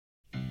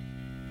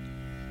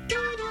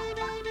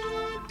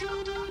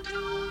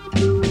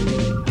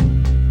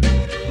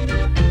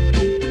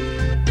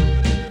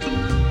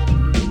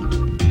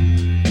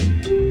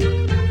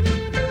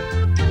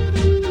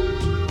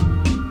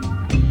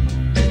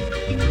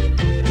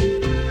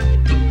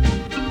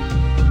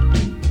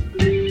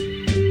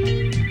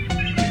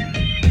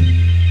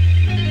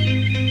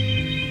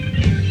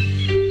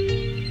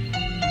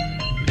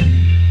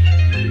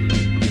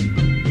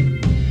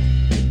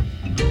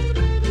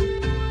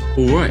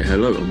Right,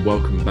 hello and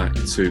welcome back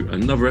to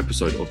another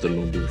episode of the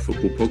Long Ball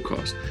Football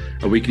Podcast,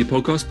 a weekly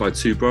podcast by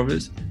two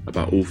brothers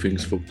about all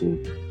things football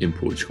in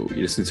Portugal.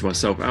 You listen to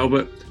myself,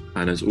 Albert,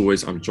 and as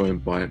always, I'm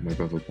joined by my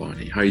brother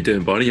Barney. How are you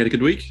doing, Barney? You had a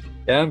good week?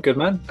 Yeah, I'm good,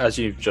 man. As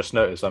you've just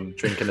noticed, I'm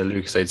drinking a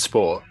Lucozade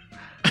Sport.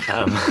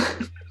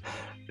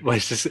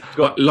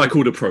 Like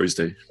all the pros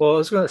do. Well, I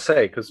was going to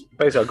say, because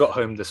basically I got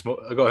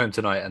home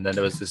tonight, and then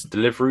there was this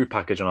delivery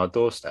package on our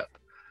doorstep.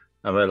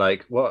 And we're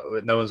like,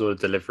 what? No one's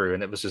ordered delivery.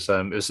 And it was just,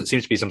 it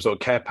seemed to be some sort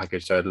of care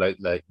package. So it had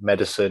like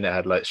medicine, it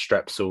had like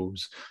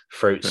strepsils,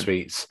 throat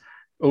sweets,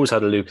 always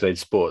had a Lucozade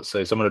Sport.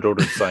 So someone had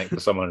ordered something for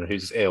someone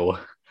who's ill,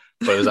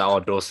 but it was at our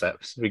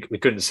doorsteps. We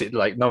couldn't see,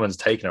 like, no one's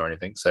taken it or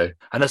anything. So,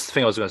 and that's the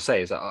thing I was going to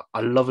say is that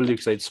I love a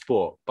Lucozade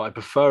Sport, but I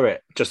prefer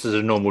it just as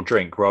a normal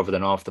drink rather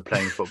than after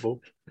playing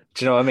football.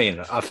 Do you know what I mean?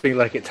 I feel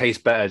like it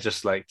tastes better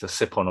just like to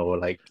sip on, or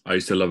like... I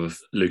used to love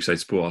a Lucozade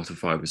Sport after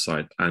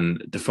five-a-side,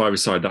 and the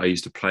five-a-side that I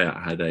used to play at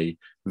had a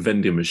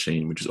vending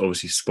machine, which was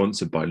obviously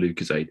sponsored by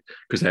Lucozade,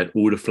 because they had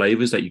all the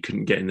flavours that you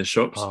couldn't get in the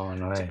shops. Oh,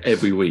 nice. So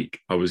every week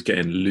I was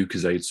getting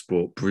Lucozade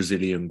Sport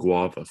Brazilian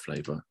guava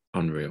flavour.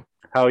 Unreal.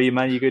 How are you,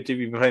 man? You good? Have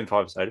you been playing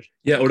five-a-side?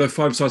 Yeah, although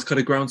five-a-side's kind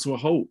of ground to a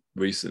halt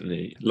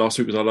recently. Last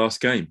week was our last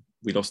game.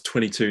 We lost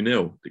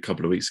 22-0 a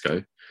couple of weeks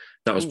ago.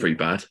 That was pretty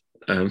bad.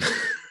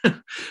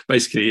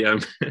 Basically,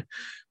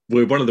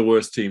 we're one of the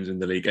worst teams in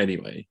the league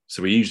anyway,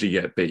 so we usually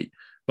get beat.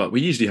 But we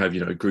usually have,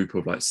 a group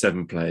of like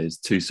 7 players,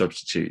 2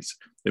 substitutes.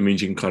 It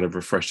means you can kind of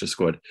refresh the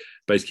squad.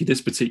 Basically,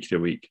 this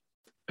particular week,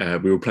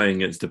 we were playing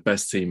against the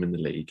best team in the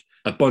league.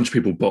 A bunch of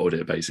people bottled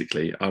it,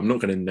 basically. I'm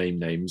not going to name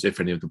names if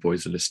any of the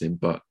boys are listening,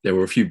 but there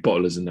were a few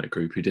bottlers in that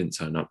group who didn't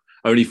turn up.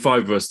 Only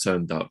 5 of us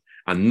turned up,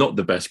 and not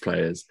the best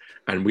players.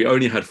 And we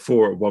only had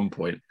 4 at one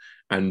point.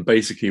 And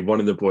basically, one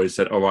of the boys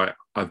said, all right,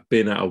 I've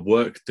been at a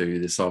work do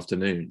this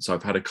afternoon, so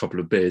I've had a couple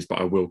of beers, but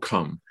I will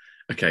come.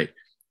 Okay,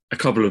 a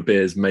couple of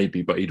beers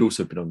maybe, but he'd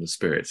also been on the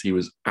spirits. He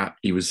was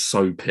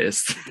so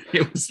pissed.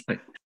 It was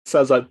like...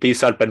 Sounds like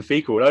B-side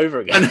Benfica all over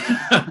again.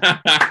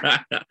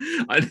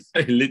 I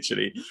know,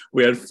 literally,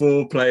 we had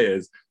 4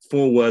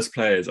 worst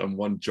players and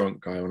 1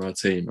 drunk guy on our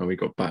team, and we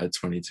got battered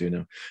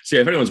 22-0. So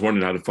yeah, if anyone's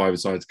wondering how the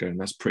five-a-side's going,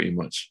 that's pretty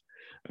much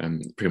how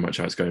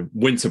it's going.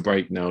 Winter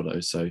break now, though,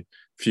 so a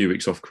few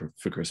weeks off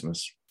for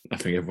Christmas. I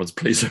think everyone's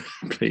pleased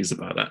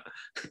about that.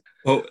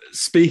 Well,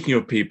 speaking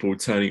of people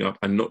turning up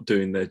and not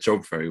doing their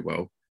job very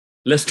well,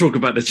 let's talk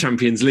about the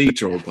Champions League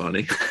draw,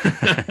 Barney.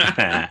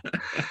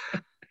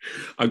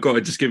 I've got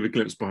to just give a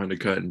glimpse behind the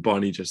curtain.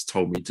 Barney just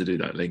told me to do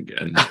that link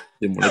and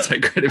didn't want to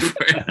take credit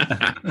for it.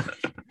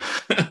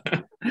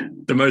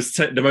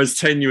 The most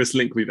tenuous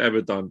link we've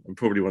ever done, and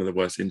probably one of the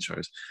worst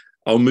intros.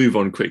 I'll move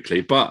on quickly,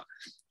 but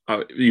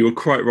you were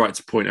quite right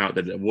to point out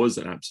that there was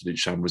an absolute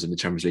shambles in the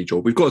Champions League draw.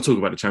 We've got to talk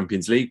about the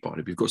Champions League,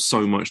 Barney. We've got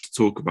so much to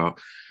talk about.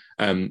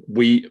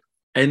 We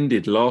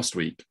ended last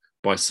week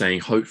by saying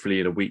hopefully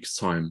in a week's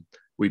time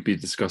we'd be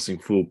discussing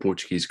 4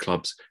 Portuguese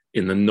clubs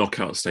in the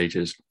knockout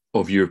stages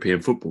of European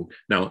football.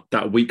 Now,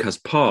 that week has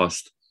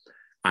passed,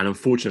 and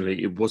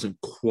unfortunately, it wasn't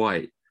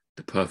quite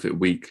the perfect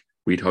week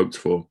we'd hoped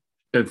for.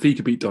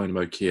 Benfica beat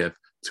Dynamo Kiev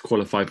to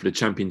qualify for the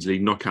Champions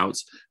League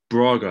knockouts.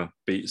 Braga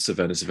beat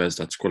Crvena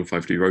Zvezda to qualify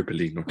for the Europa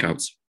League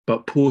knockouts.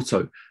 But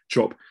Porto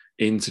dropped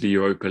into the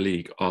Europa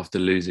League after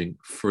losing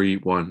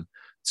 3-1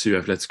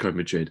 to Atletico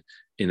Madrid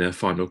in their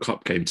final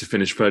cup game to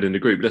finish 3rd in the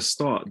group. Let's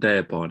start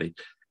there, Barney.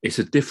 It's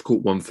a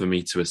difficult one for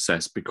me to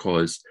assess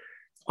because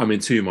I'm in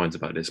 2 minds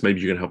about this.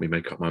 Maybe you can help me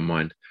make up my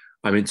mind.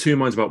 I'm in 2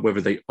 minds about whether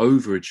they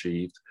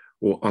overachieved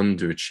or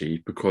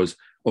underachieved, because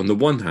on the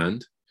one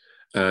hand,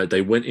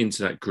 they went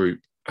into that group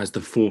as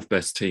the 4th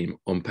best team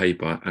on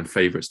paper and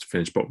favourites to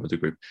finish bottom of the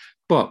group.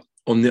 But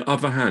on the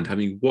other hand,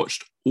 having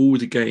watched all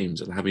the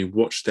games and having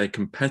watched their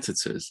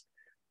competitors,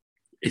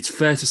 it's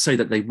fair to say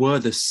that they were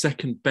the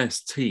 2nd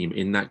best team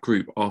in that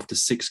group after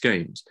 6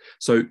 games.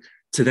 So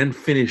to then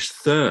finish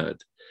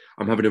 3rd,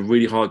 I'm having a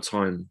really hard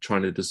time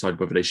trying to decide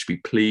whether they should be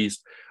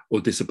pleased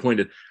or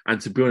disappointed. And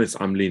to be honest,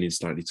 I'm leaning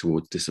slightly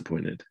towards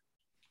disappointed.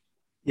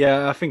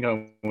 Yeah, I think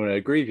I'm going to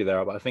agree with you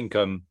there. But I think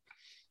the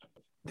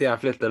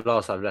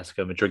last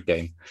Atletico Madrid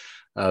game,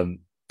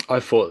 I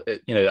thought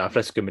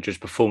Atletico Madrid's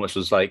performance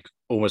was like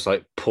almost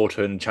like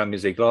Porto in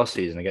Champions League last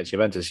season against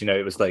Juventus.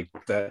 It was like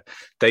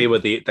they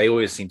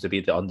always seem to be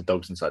the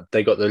underdogs inside.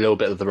 They got the little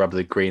bit of the rub of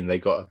the green. They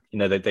got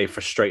they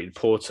frustrated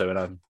Porto,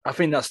 and I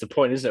think that's the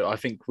point, isn't it? I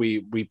think we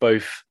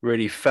both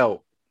really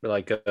felt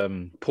like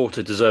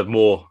Porto deserved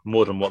more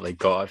than what they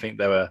got. I think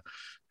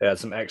they had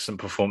some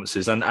excellent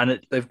performances, and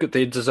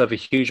they deserve a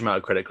huge amount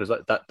of credit, because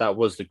that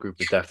was the group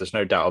of death. There's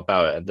no doubt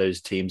about it. And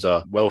those teams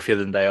are wealthier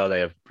than they are. They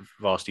have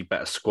vastly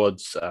better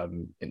squads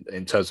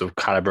in terms of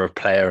caliber of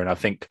player. And I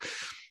think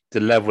the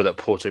level that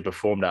Porto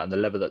performed at, and the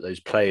level that those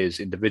players,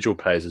 individual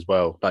players as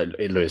well, like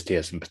Luis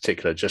Diaz in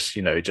particular, just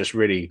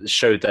really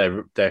showed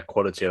their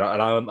quality. And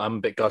I'm a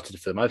bit gutted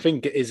for them. I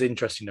think it is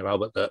interesting,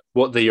 Albert, that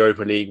what the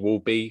Europa League will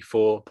be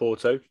for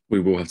Porto. We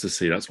will have to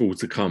see. That's all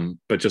to come.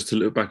 But just to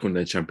look back on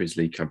their Champions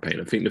League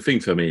campaign, I think the thing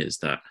for me is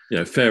that,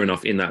 fair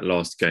enough, in that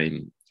last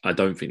game, I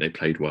don't think they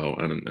played well,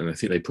 and I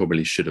think they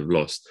probably should have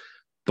lost.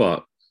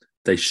 but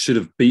they should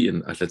have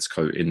beaten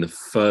Atletico in the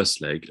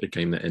first leg, a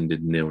game that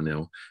ended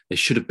 0-0. They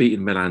should have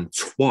beaten Milan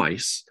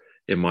twice,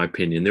 in my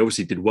opinion. They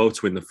obviously did well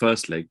to win the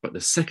first leg, but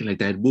the second leg,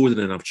 they had more than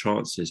enough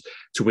chances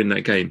to win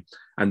that game.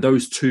 And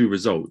those two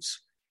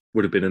results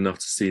would have been enough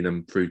to see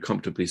them through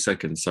comfortably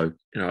second. So,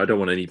 I don't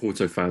want any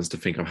Porto fans to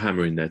think I'm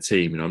hammering their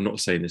team. I'm not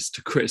saying this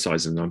to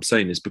criticise them. I'm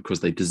saying this because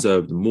they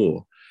deserved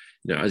more.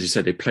 As you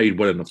said, they played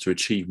well enough to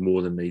achieve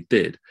more than they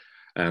did.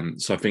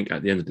 So I think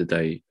at the end of the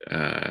day,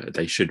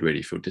 they should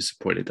really feel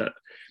disappointed that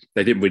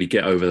they didn't really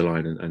get over the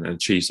line and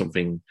achieve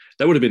something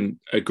that would have been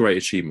a great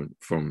achievement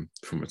from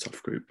a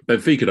tough group.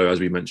 Benfica, though, as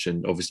we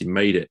mentioned, obviously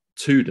made it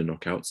to the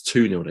knockouts.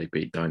 2-0 they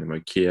beat Dynamo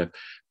Kiev.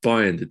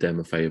 Bayern did them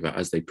a favour,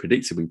 as they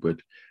predicted we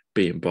would,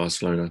 beating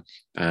Barcelona,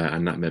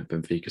 and that meant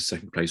Benfica's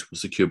second place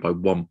was secured by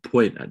 1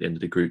 point at the end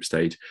of the group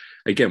stage.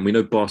 Again, we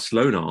know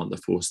Barcelona aren't the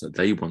force that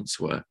they once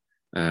were,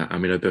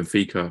 and we know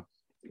Benfica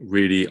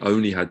really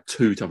only had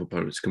 2 tough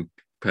opponents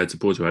compared to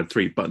Porto, who had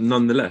 3, but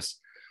nonetheless,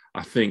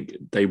 I think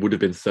they would have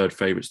been third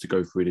favourites to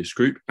go through this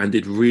group and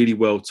did really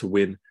well to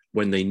win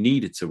when they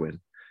needed to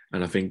win.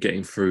 And I think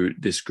getting through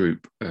this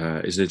group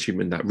is an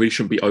achievement that really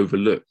shouldn't be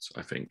overlooked,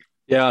 I think.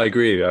 Yeah, I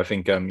agree. I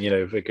think,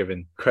 if we're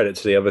giving credit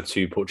to the other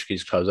 2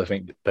 Portuguese clubs, I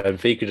think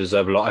Benfica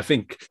deserve a lot. I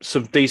think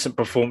some decent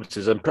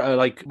performances and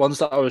like ones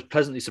that I was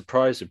pleasantly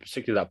surprised with,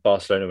 particularly that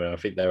Barcelona win. I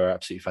think they were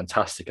absolutely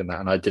fantastic in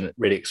that, and I didn't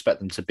really expect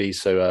them to be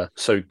so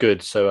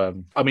good.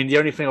 So, the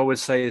only thing I would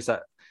say is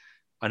that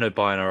I know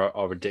Bayern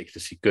are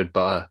ridiculously good,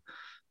 but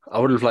I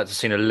would have liked to have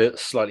seen a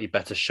slightly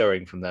better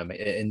showing from them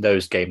in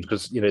those games,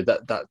 because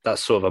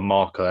that's sort of a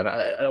marker. And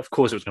of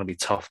course, it was going to be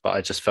tough, but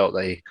I just felt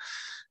they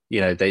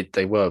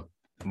were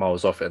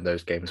miles off it in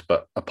those games.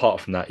 But apart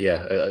from that,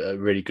 a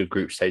really good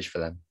group stage for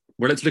them.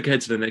 Well, let's look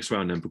ahead to the next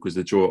round then, because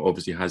the draw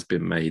obviously has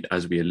been made,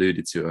 as we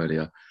alluded to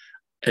earlier.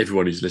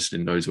 Everyone who's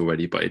listening knows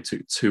already, but it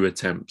took 2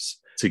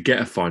 attempts to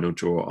get a final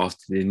draw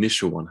after the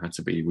initial one had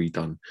to be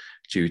redone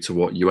due to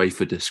what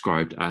UEFA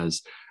described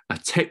as a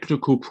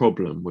technical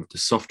problem with the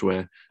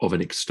software of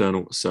an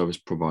external service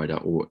provider,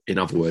 or in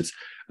other words,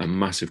 a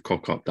massive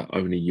cock-up that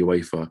only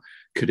UEFA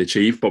could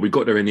achieve. But we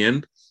got there in the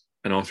end.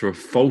 And after a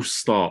false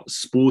start,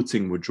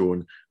 Sporting were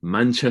drawn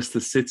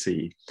Manchester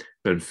City,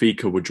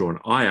 Benfica were drawn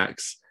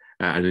Ajax,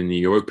 and in the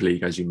Europa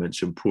League, as you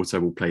mentioned, Porto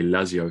will play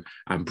Lazio,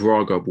 and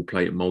Braga will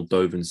play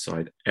Moldovan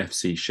side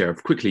FC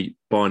Sheriff. Quickly,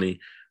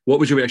 Barney, what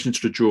was your reaction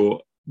to the draw?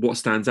 What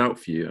stands out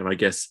for you? And I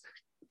guess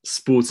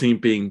Sporting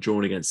being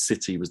drawn against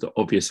City was the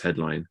obvious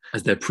headline,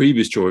 as their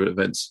previous draw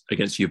events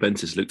against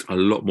Juventus looked a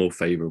lot more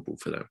favourable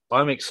for them.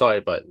 I'm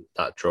excited by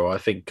that draw. I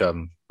think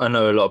I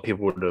know a lot of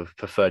people would have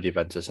preferred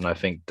Juventus, and I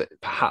think that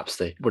perhaps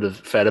they would have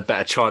fared a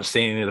better chance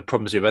seeing the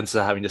problems Juventus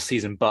are having this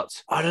season. But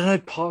I don't know,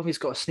 part of me's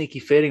got a sneaky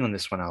feeling on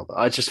this one, Albert.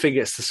 I just think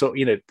it's the sort,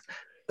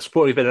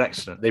 Sporting have been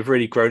excellent. They've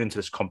really grown into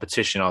this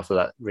competition after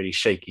that really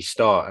shaky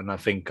start, and I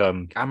think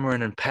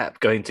Amorim and Pep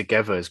going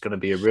together is going to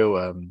be a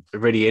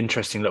really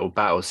interesting little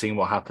battle, seeing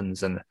what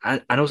happens, and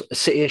also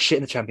City is shit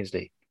in the Champions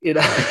League.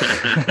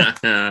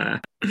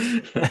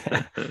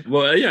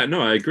 Well, yeah,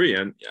 no, I agree,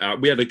 and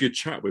we had a good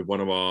chat with one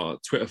of our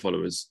Twitter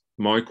followers,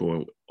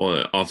 Michael,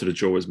 after the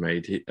draw was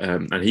made,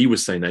 and he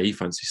was saying that he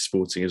fancies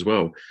Sporting as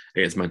well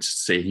against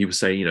Manchester City. He was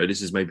saying,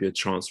 this is maybe a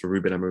chance for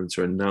Ruben Amorim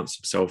to announce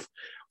himself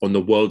on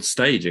the world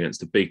stage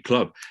against a big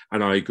club.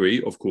 And I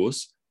agree, of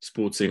course,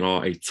 Sporting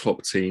are a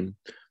top team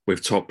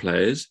with top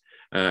players.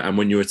 And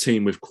when you're a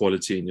team with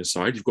quality in your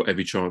side, you've got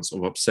every chance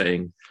of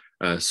upsetting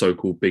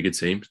so-called bigger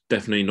teams.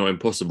 Definitely not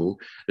impossible.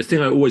 The thing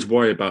I always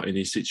worry about in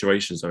these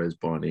situations, though, is,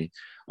 Barney,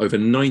 over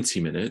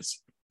 90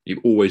 minutes,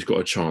 you've always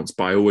got a chance.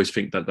 But I always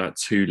think that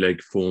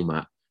 2-leg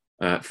format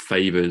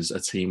favours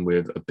a team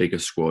with a bigger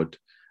squad,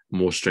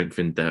 more strength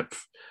in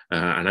depth.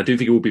 And I do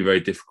think it will be very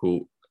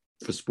difficult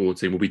for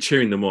Sporting. We'll be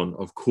cheering them on,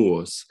 of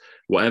course,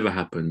 whatever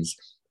happens.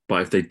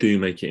 But if they do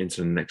make it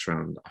into the next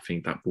round, I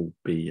think that will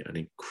be an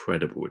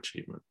incredible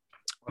achievement.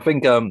 I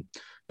think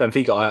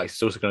Benfica Ajax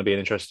is also going to be an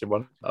interesting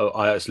one.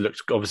 Ajax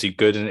looked obviously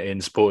good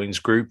in Sporting's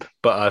group,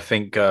 but I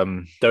think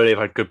though they've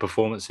had good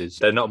performances,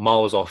 they're not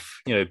miles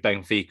off,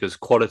 Benfica's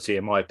quality,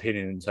 in my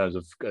opinion, in terms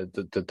of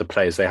the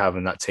players they have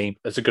in that team.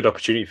 It's a good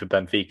opportunity for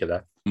Benfica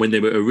there. When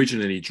they were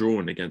originally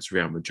drawn against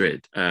Real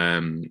Madrid,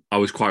 I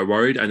was quite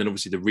worried, and then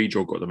obviously the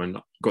redraw got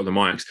them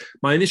Ajax.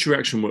 My initial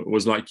reaction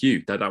was like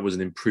you, that was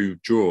an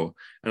improved draw,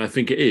 and I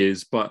think it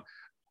is, but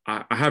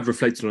I have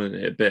reflected on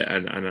it a bit,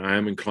 and I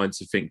am inclined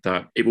to think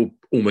that it will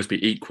almost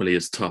be equally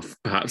as tough,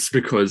 perhaps,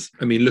 because,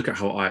 look at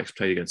how Ajax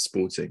played against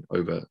Sporting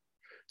over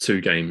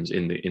 2 games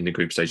in the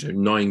group stage.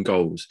 9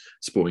 goals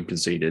Sporting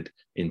conceded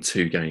in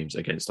 2 games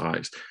against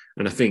Ajax.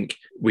 And I think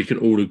we can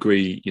all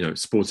agree,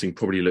 Sporting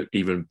probably look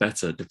even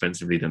better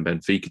defensively than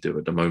Benfica do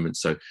at the moment.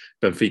 So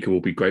Benfica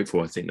will be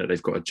grateful, I think, that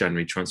they've got a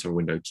January transfer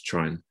window to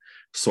try and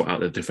sort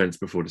out their defence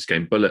before this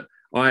game. But look,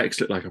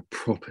 Ajax look like a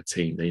proper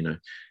team,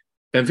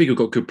 Benfica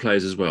got good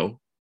players as well,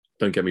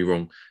 don't get me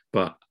wrong.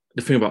 But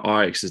the thing about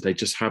Ajax is they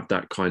just have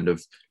that kind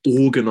of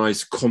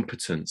organised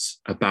competence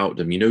about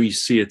them. You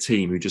see a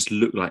team who just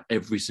look like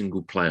every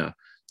single player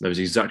knows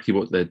exactly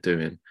what they're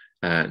doing.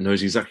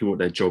 knows exactly what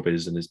their job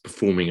is and is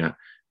performing at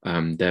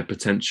their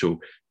potential.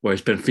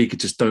 Whereas Benfica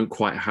just don't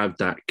quite have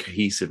that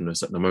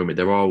cohesiveness at the moment.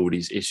 There are all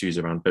these issues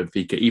around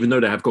Benfica, even though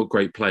they have got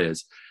great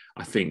players.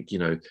 I think,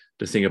 the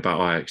thing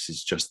about Ajax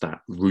is just that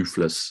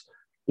ruthless,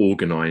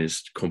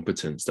 organised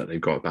competence that they've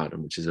got about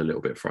them, which is a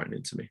little bit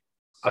frightening to me.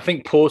 I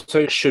think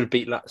Porto should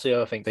beat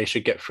Lazio. I think they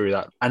should get through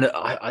that. And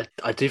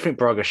I do think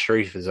Braga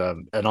Sheriff is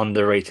an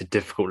underrated,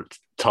 difficult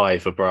tie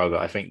for Braga.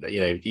 I think that,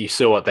 you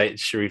saw what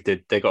Sheriff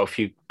did. They got a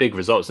few big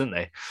results, didn't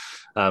they?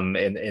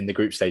 In the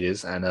group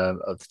stages and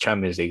of the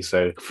Champions League.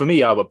 So for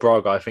me, Albert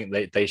Braga, I think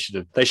they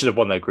should have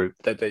won their group.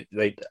 I think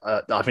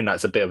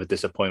that's a bit of a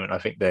disappointment. I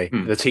think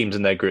the teams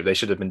in their group, they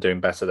should have been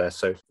doing better there.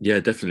 So yeah,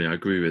 definitely, I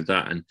agree with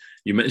that. And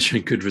you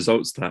mentioned good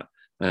results that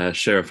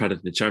Sheriff had in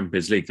the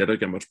Champions League. They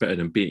don't get much better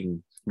than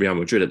beating Real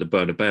Madrid at the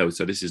Bernabeu.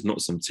 So this is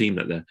not some team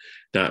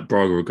that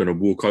Braga are going to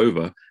walk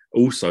over.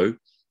 Also,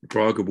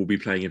 Braga will be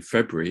playing in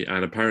February,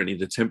 and apparently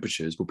the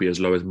temperatures will be as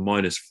low as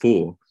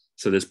 -4.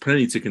 So there's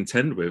plenty to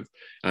contend with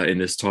in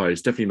this tie.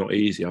 It's definitely not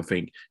easy. I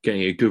think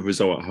getting a good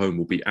result at home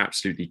will be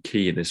absolutely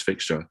key in this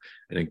fixture,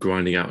 and then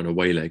grinding out an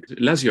away leg.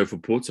 Lazio for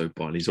Porto,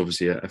 Barney, is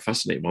obviously a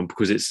fascinating one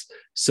because it's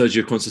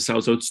Sergio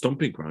Conceição's old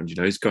stomping ground.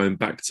 He's going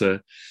back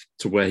to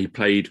where he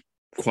played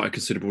quite a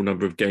considerable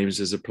number of games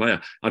as a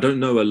player. I don't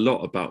know a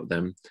lot about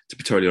them, to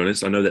be totally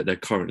honest. I know that they're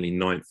currently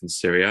 9th in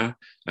Serie A.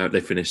 They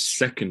finished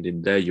 2nd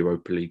in their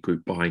Europa League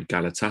group behind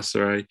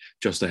Galatasaray,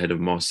 just ahead of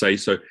Marseille.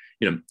 So,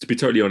 to be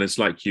totally honest,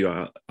 like you,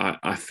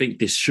 I think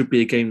this should be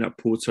a game that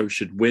Porto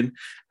should win.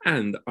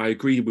 And I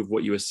agree with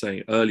what you were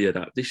saying earlier,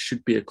 that this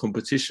should be a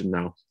competition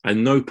now.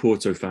 And no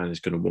Porto fan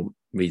is going to want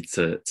me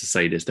to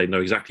say this. They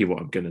know exactly what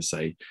I'm going to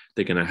say.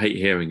 They're going to hate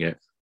hearing it.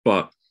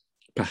 But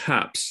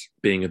perhaps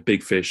being a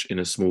big fish in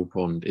a small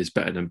pond is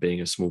better than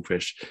being a small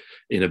fish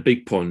in a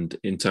big pond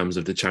in terms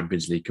of the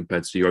Champions League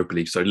compared to the Europa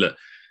League. So look,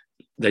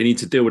 they need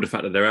to deal with the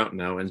fact that they're out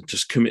now and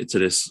just commit to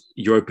this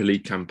Europa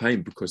League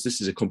campaign, because this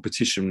is a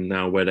competition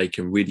now where they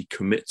can really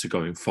commit to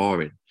going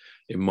far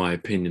in my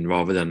opinion,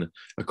 rather than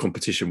a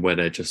competition where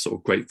they're just sort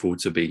of grateful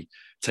to be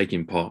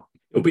taking part.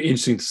 It'll be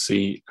interesting to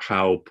see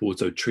how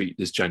Porto treat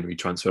this January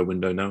transfer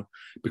window now,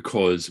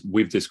 because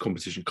with this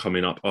competition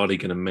coming up, are they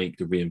going to make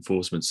the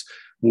reinforcements?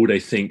 Will they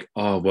think,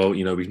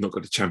 we've not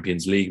got the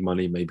Champions League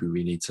money, maybe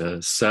we need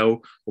to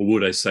sell? Or will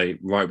they say,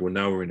 right, well,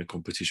 now we're in a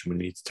competition we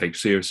need to take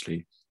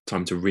seriously.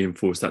 Time to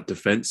reinforce that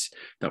defence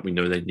that we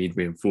know they need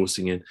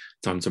reinforcing in.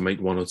 Time to make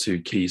 1 or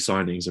 2 key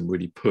signings and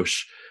really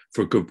push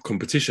for a good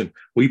competition.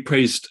 We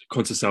praised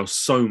Conceição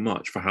so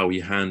much for how he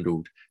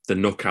handled the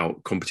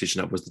knockout competition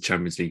that was the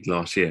Champions League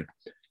last year.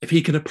 If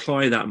he can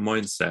apply that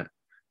mindset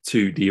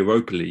to the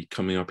Europa League,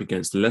 coming up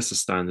against a lesser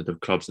standard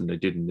of clubs than they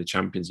did in the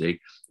Champions League,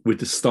 with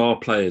the star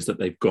players that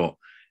they've got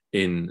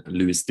in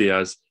Luis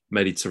Diaz,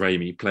 Mehdi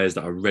Taremi, players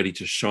that are ready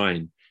to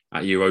shine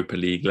at Europa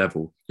League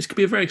level, this could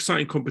be a very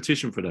exciting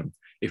competition for them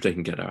if they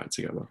can get their act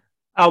together.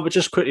 Albert,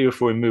 just quickly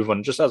before we move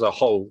on, just as a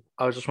whole,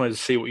 I just wanted to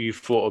see what you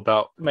thought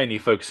about mainly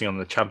focusing on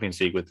the Champions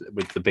League with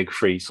the big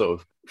three. Sort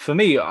of, for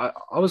me, I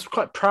was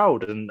quite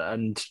proud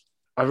and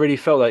I really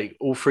felt like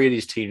all three of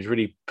these teams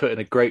really put in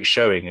a great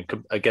showing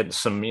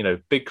against some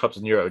big clubs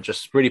in Europe.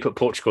 Just really put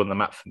Portugal on the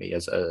map for me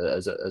as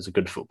a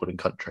good footballing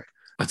country.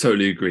 I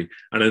totally agree.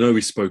 And I know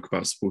we spoke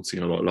about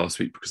Sporting a lot last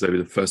week because they were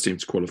the first team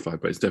to qualify,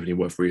 but it's definitely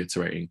worth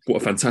reiterating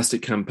what a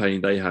fantastic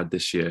campaign they had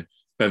this year.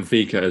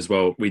 Benfica as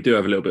well. We do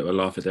have a little bit of a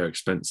laugh at their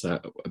expense,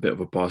 a bit of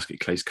a basket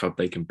case club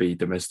they can be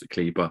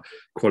domestically, but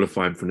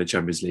qualifying from the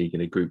Champions League in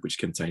a group which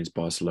contains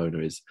Barcelona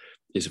is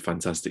a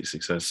fantastic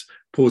success.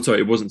 Porto,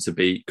 it wasn't to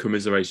be.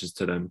 Commiserations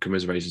to them,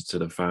 commiserations to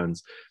the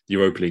fans. The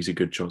Europa League's a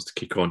good chance to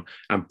kick on.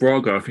 And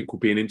Braga, I think, will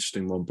be an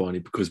interesting one, Barney,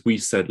 because we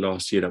said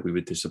last year that we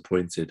were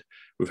disappointed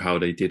with how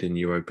they did in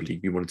the Europa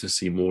League. We wanted to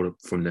see more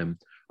from them.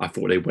 I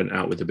thought they went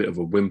out with a bit of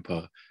a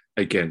whimper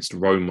against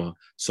Roma.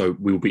 So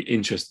we'll be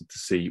interested to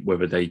see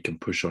whether they can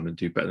push on and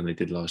do better than they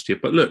did last year.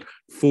 But look,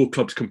 4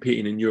 clubs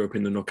competing in Europe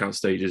in the knockout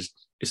stages,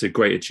 it's a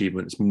great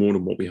achievement. It's more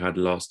than what we had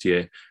last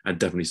year and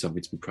definitely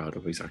something to be proud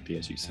of, exactly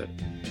as you said.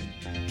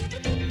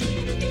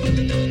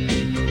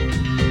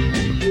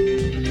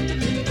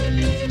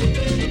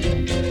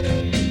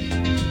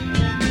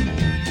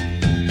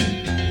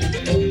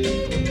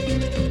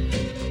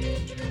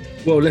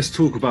 Well, let's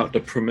talk about the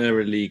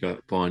Primera Liga,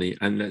 Barney,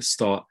 and let's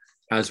start,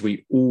 as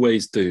we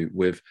always do,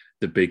 with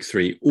the big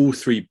three. All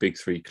 3 big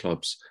 3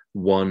 clubs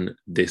won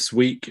this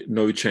week.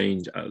 No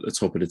change at the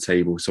top of the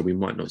table, so we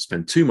might not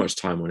spend too much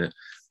time on it.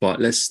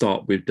 But let's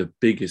start with the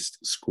biggest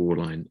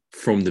scoreline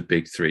from the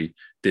big 3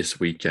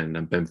 this weekend,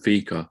 and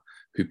Benfica,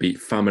 who beat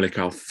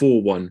Famalicão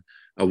 4-1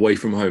 away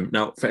from home.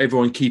 Now, for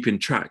everyone keeping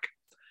track,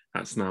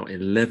 that's now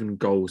 11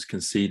 goals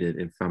conceded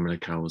in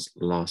Famalicão's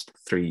last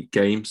 3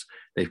 games.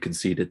 They've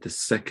conceded the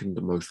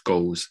second most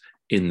goals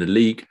in the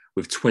league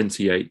with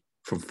 28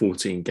 from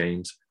 14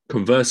 games.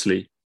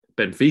 Conversely,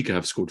 Benfica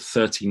have scored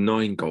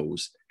 39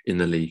 goals in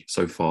the league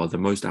so far, the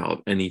most out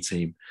of any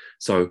team.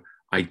 So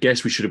I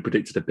guess we should have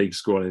predicted a big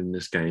score in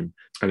this game,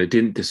 and it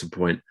didn't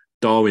disappoint.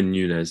 Darwin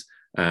Núñez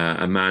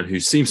a man who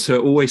seems to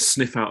always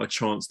sniff out a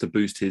chance to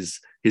boost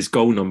his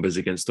goal numbers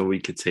against a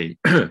weaker team.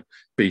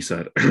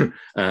 B-side.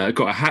 Got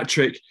a hat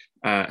trick.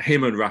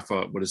 Him and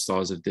Rafa were the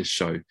stars of this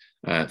show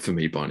for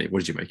me, Barney. What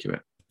did you make of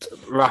it?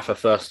 Rafa,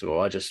 first of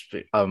all,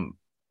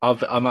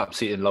 I'm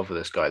absolutely in love with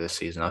this guy this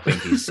season. I think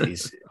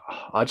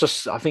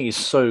I think he's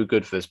so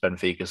good for this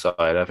Benfica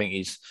side. I think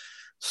he's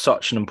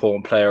such an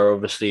important player,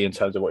 obviously, in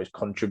terms of what he's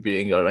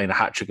contributing. I mean, a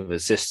hat trick of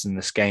assists in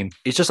this game.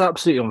 He's just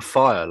absolutely on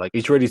fire. Like,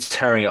 he's really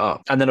tearing it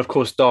up. And then, of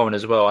course, Darwin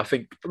as well. I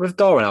think with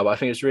Darwin I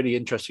think it's really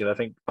interesting. I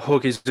think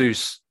Jorge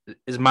Jesus,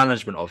 his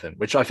management of him,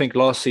 which I think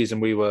last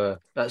season we were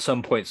at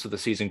some points of the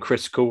season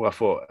critical. I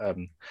thought,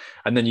 and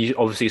then you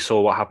obviously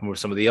saw what happened with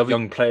some of the other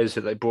young players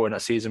that they brought in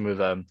that season with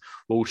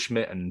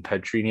Waldschmidt and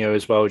Pedrinho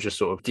as well. Just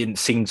sort of didn't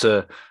seem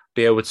to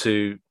be able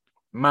to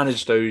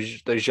manage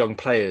those young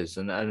players.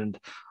 And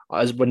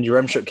as when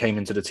Yaremchuk came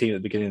into the team at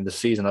the beginning of the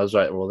season, I was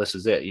like, well, this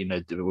is it. You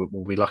know,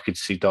 we'll be lucky to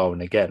see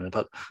Darwin again.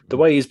 But the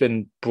way he's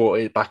been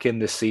brought back in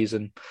this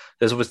season,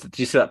 there's obviously,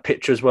 do you see that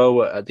picture as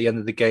well at the end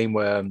of the game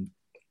where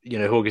you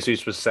know, Jorge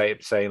Jesus was saying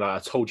like, I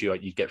told you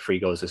you'd get 3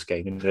 goals this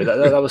game. You know,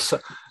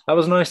 that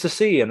was nice to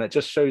see, and it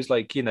just shows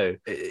like, you know,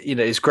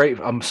 it's great.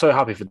 I'm so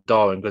happy for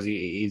Darwin because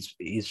he's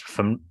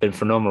been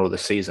phenomenal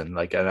this season.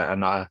 Like,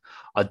 and I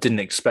didn't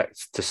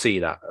expect to see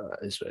that.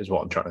 Is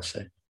what I'm trying to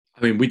say.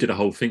 I mean, we did a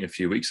whole thing a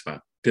few weeks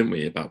back, didn't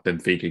we, about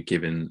Benfica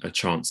giving a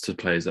chance to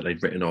players that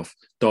they'd written off.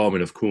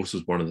 Darwin, of course,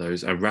 was one of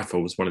those, and Rafa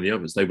was one of the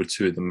others. They were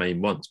 2 of the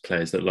main ones,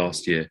 players that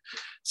last year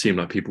seemed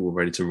like people were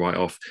ready to write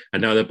off.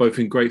 And now they're both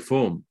in great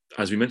form.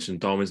 As we mentioned,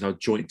 Darwin's now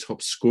joint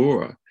top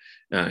scorer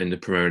in the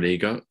Primeira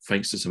Liga,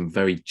 thanks to some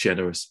very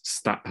generous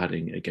stat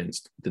padding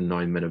against the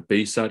 9 men of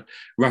B-side.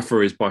 Rafa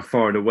is by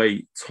far and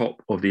away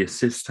top of the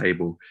assist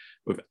table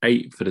with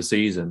 8 for the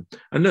season.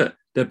 And look,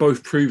 they're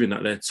both proving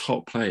that they're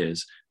top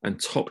players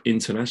and top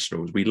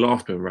internationals. We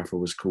laughed when Rafa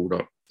was called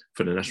up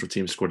for the national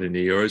team squad in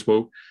the Euros.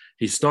 Well,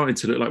 he's starting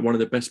to look like one of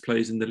the best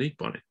players in the league,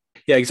 Barney.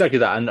 Yeah, exactly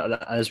that. And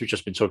as we've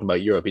just been talking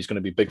about Europe, he's going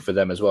to be big for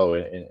them as well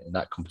in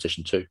that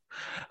competition too.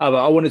 But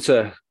I wanted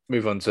to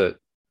move on to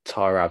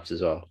Tahir Abs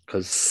as well,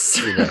 because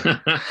you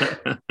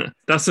know.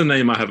 That's a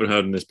name I haven't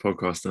heard in this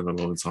podcast in a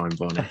long time,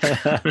 Barney.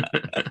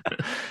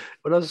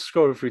 When I was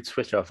scrolling through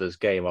Twitter after this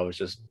game, I was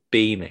just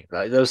beaming.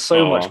 Like, there was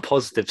so much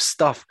positive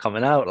stuff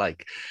coming out.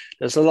 Like,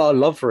 there's a lot of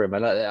love for him,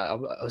 and I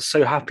was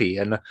so happy.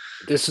 And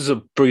this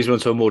brings me on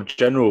to a more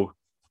general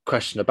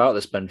question about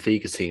this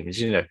Benfica team. Is,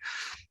 you know,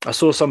 I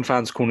saw some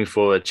fans calling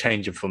for a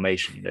change in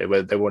formation, you know,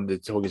 where they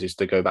wanted Jorge Jesus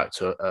to go back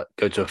to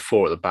a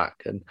 4 at the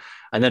back,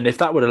 and then if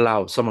that would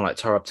allow someone like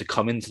Tahir Abs to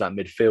come into that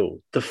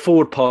midfield, the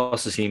forward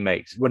passes he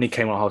makes when he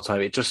came on half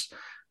time, it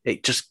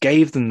just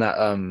gave them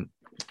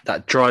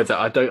that drive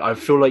that I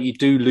feel like you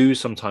do lose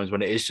sometimes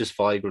when it is just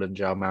Weigl and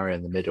João Mario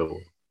in the middle.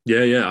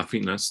 Yeah, I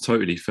think that's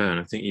totally fair, and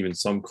I think even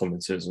some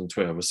commenters on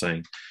Twitter were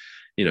saying,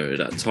 you know,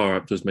 that Tahir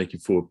Abs was making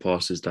forward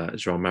passes that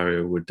João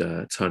Mario would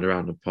turn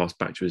around and pass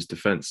back to his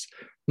defence.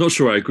 Not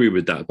sure I agree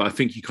with that, but I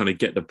think you kind of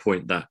get the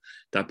point that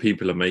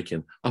people are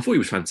making. I thought he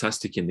was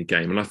fantastic in the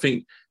game, and I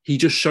think he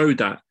just showed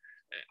that,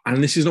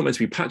 and this is not meant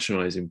to be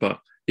patronising, but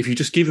if you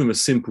just give him a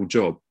simple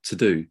job to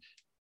do,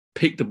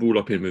 pick the ball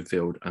up in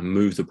midfield and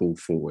move the ball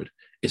forward.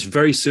 It's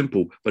very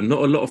simple, but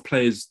not a lot of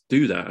players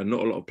do that, and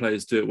not a lot of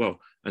players do it well.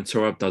 And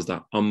Tahir Abs does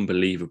that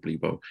unbelievably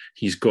well.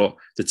 He's got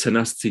the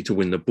tenacity to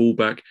win the ball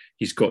back.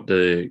 He's got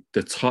the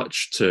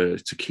touch to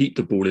keep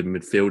the ball in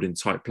midfield in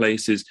tight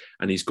places.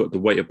 And he's got the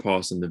weight of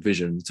pass and the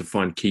vision to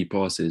find key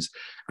passes,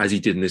 as he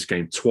did in this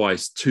game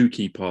twice. 2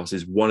 key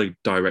passes, 1 a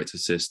direct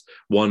assist,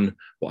 1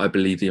 what I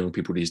believe the young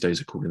people these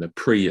days are calling a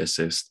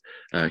pre-assist,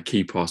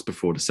 key pass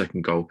before the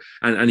second goal.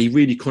 And he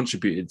really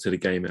contributed to the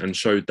game and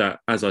showed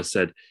that, as I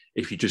said,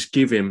 if you just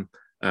give him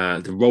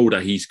the role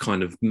that he's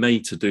kind of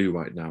made to do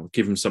right now,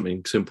 give him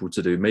something simple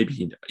to do.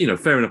 Maybe,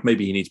 fair enough,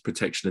 maybe he needs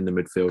protection in the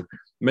midfield.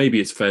 Maybe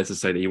it's fair to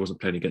say that he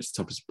wasn't playing against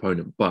the toughest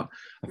opponent. But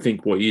I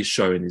think what he is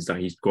showing is that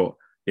he's got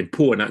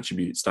important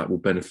attributes that will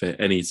benefit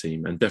any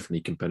team and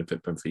definitely can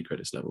benefit Benfica at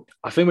this level.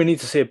 I think we need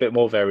to see a bit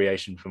more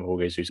variation from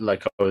Jorge Jesus.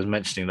 Like I was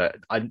mentioning, that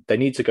they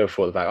need to go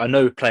for the back. I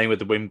know playing with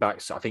the wing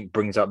backs, I think,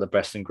 brings out the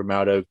best in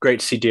Grimaldo.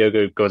 Great to see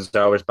Diogo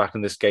Gonçalves back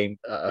in this game.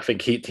 I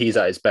think he's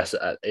at his best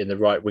in the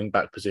right wing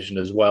back position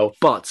as well.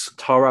 But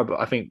Tahir Abs,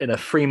 I think, in a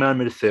 3-man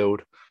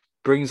midfield,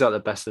 brings out the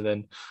best of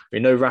them. We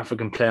know Rafa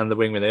can play on the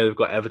wing when they've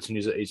got Everton,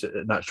 who's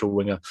a natural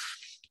winger.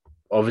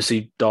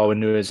 Obviously, Darwin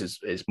Núñez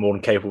is more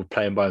than capable of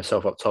playing by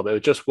himself up top. It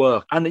would just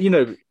work. And,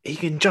 he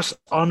can just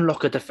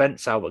unlock a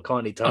defence, Albert,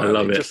 can't he, Tahir? I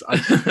love it.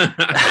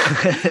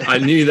 I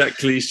knew that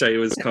cliche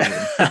was coming.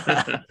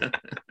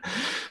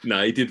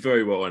 No, he did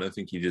very well, and I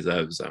think he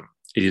deserves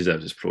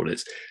his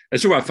plaudits.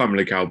 Let's talk about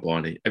Famalicão,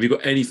 Barney. Have you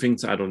got anything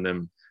to add on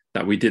them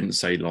that we didn't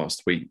say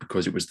last week?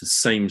 Because it was the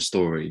same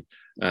story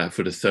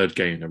for the 3rd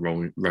game in a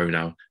row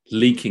now.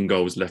 Leaking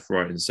goals left,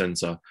 right and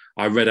centre.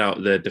 I read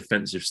out their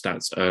defensive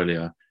stats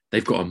earlier.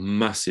 They've got a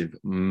massive,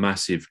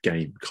 massive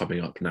game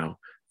coming up now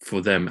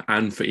for them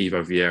and for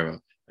Ivo Vieira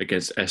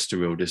against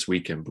Estoril this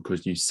weekend,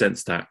 because you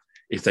sense that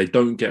if they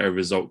don't get a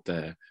result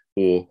there,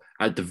 or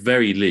at the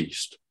very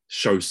least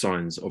show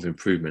signs of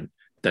improvement,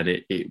 then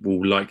it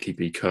will likely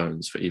be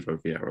Kearns for Ivo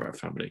Vieira at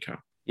Family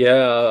Account.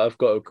 Yeah, I've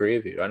got to agree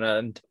with you,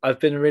 and I've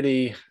been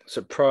really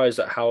surprised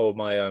at how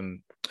my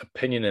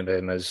opinion of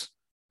him has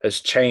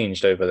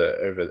changed over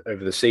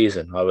the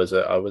season. I was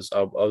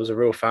a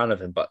real fan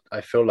of him, but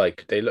I feel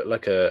like they look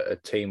like a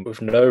team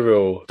with no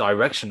real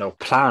direction or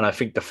plan. I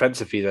think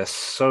defensively they're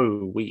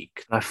so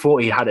weak. I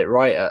thought he had it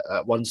right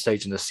at one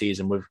stage in the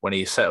season with when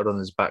he settled on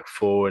his back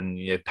four and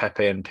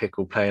Pepe and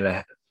Pickle playing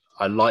a.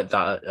 I like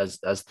that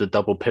as the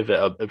double pivot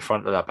up in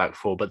front of that back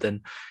four, but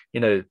then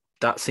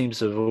that seems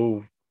to have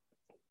all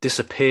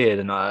disappeared,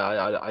 and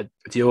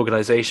the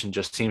organization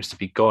just seems to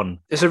be gone.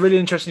 It's a really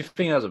interesting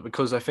thing, hasn't it?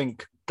 Because I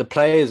think the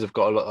players have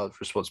got a lot of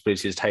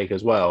responsibility to take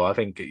as well. I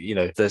think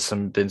there's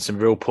been some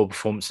real poor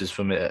performances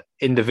from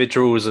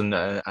individuals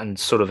and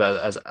sort of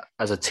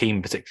as a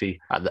team,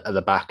 particularly at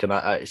the back, and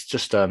it's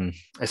just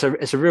it's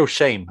a real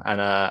shame, and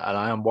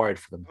I am worried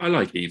for them. I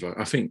like Ivo.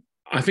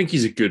 I think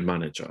he's a good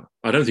manager.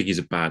 I don't think he's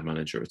a bad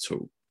manager at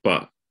all,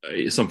 but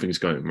something's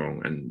going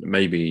wrong, and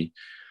maybe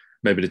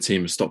the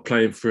team have stopped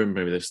playing for him.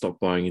 Maybe they've stopped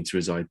buying into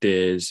his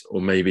ideas,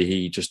 or maybe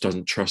he just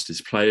doesn't trust his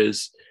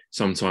players.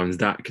 Sometimes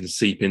that can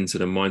seep into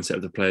the mindset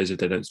of the players if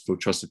they don't feel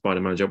trusted by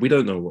the manager. We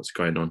don't know what's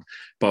going on,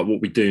 but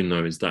what we do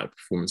know is that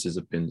performances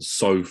have been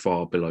so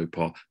far below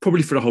par,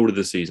 probably for the whole of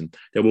the season.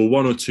 There were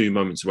one or two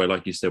moments where,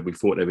 like you said, we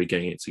thought they were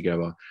getting it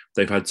together.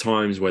 They've had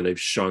times where they've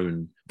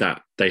shown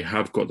that they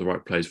have got the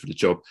right players for the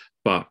job,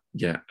 but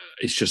yeah,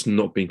 it's just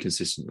not been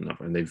consistent enough,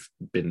 and they've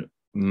been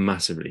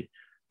massively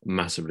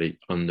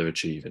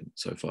underachieving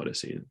so far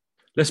this season.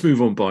 Let's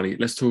move on, Barney.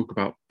 Let's talk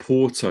about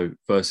Porto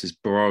versus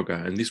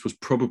Braga. And this was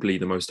probably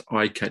the most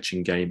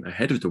eye-catching game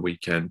ahead of the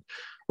weekend.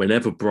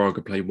 Whenever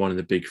Braga play one of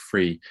the big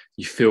three,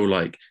 you feel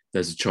like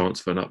there's a chance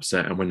for an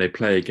upset. And when they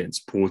play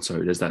against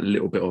Porto, there's that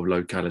little bit of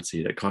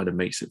locality that kind of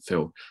makes it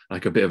feel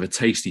like a bit of a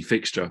tasty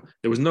fixture.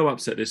 There was no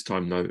upset this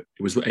time, though. It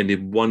was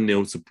ended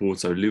 1-0 to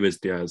Porto. Luis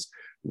Diaz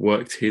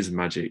worked his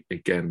magic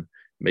again,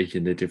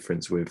 making the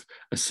difference with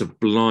a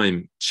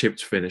sublime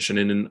chipped finish. And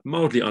in a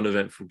mildly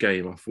uneventful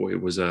game, I thought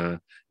it was a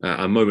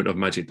moment of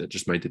magic that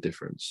just made the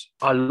difference.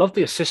 I love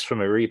the assist from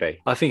Uribe.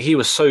 I think he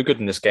was so good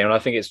in this game, and I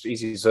think it's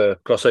easy to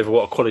gloss over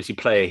what a quality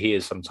player he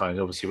is sometimes.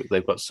 Obviously,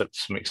 they've got some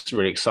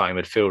really exciting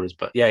midfielders,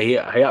 but yeah, he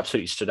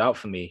absolutely stood out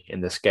for me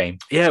in this game.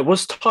 Yeah, it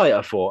was tight,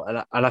 I thought.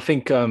 And I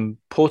think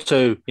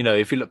Porto,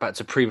 if you look back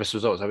to previous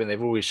results, I think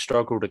they've always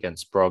struggled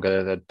against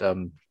Braga.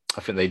 I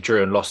think they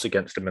drew and lost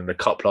against them in the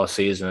cup last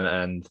season,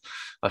 and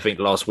I think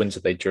last winter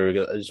they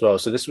drew as well.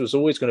 So this was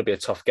always going to be a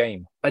tough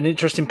game. An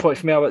interesting point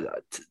for me,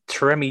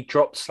 Taremi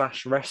dropped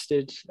 /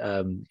 rested.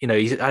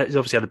 He's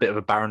obviously had a bit of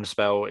a barren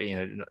spell.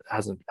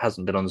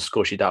 Hasn't been on the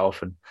score sheet that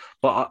often.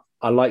 But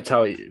I liked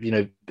how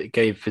it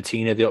gave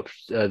Vitinha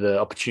the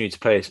opportunity to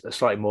play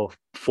slightly more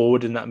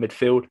forward in that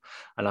midfield,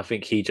 and I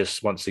think he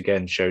just once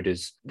again showed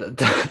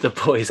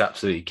the boy's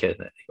absolutely killing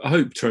it. I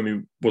hope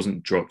Taremi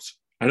wasn't dropped.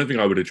 I don't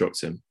think I would have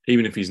dropped him,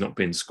 even if he's not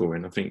been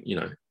scoring. I think,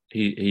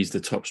 he's the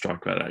top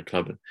striker at that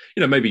club.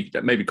 And, maybe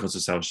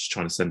Conceição's just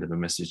trying to send him a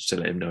message to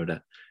let him know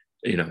that,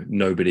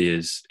 nobody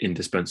is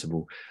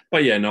indispensable.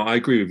 But yeah, no, I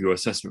agree with your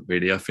assessment,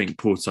 really. I think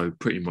Porto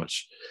pretty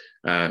much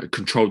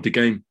controlled the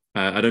game.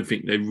 I don't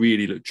think they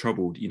really looked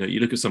troubled.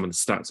 You look at some of the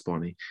stats,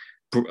 Barney.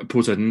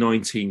 Porto had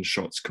 19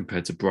 shots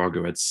compared to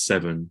Braga had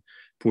 7.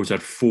 Porto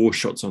had 4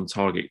 shots on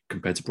target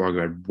compared to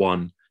Braga had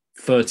 1.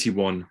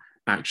 31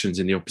 actions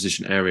in the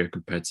opposition area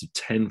compared to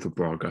 10 for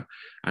Braga,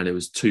 and it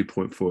was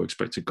 2.4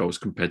 expected goals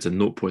compared to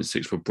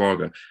 0.6 for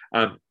Braga.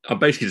 I'm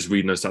basically just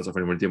reading those stats off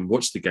anyone who didn't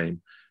watch the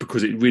game,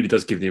 because it really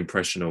does give the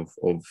impression of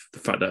the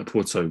fact that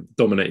Porto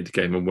dominated the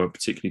game and weren't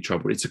particularly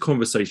troubled. It's a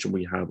conversation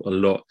we have a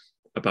lot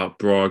about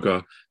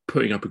Braga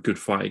putting up a good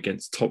fight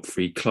against top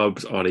 3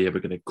 clubs. Are they ever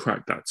going to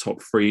crack that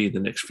top 3 in the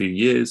next few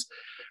years?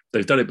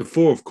 They've done it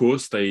before, of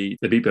course. They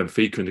beat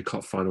Benfica in the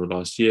cup final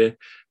last year,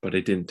 but they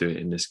didn't do it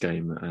in this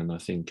game. And I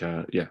think,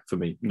 for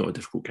me, not a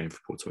difficult game for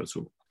Porto at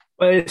all.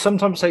 Well, it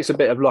sometimes takes a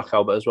bit of luck,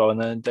 Albert, as well. And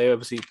then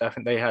I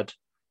think they hit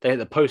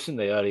the post, didn't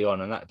they, early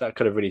on, and that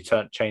could have really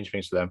changed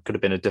things for them. Could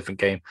have been a different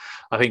game.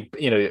 I think,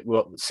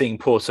 seeing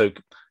Porto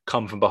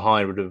come from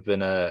behind would have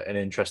been an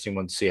interesting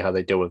one to see how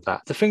they deal with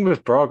that. The thing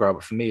with Braga,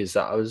 Albert, for me, is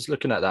that I was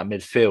looking at that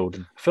midfield,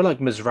 and I feel like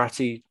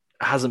Mizrachi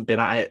hasn't been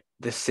at it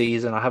this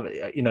season.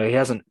 He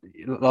hasn't.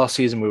 Last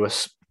season we were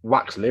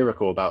wax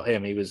lyrical about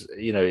him. He was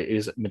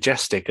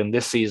majestic, and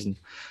this season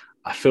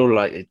I feel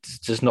like it's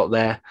just not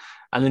there.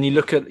 And then you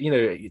look at,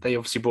 they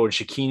obviously brought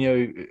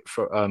Chiquinho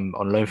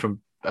on loan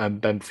from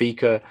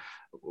Benfica.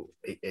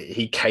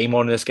 He came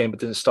on in this game but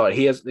didn't start.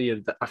 He has.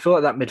 I feel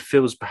like that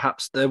midfield is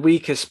perhaps their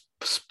weakest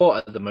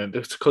spot at the moment,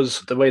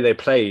 because the way they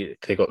play,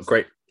 they got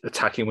great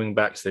attacking wing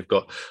backs. They've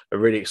got a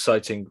really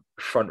exciting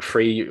front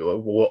three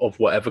of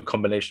whatever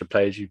combination of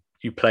players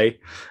you play,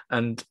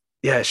 and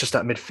yeah, it's just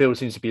that midfield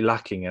seems to be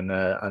lacking, and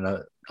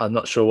I'm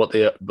not sure what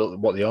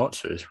the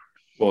answer is.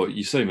 Well,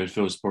 you say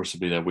midfield is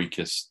possibly their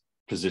weakest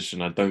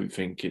position. I don't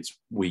think it's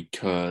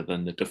weaker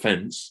than the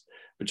defence,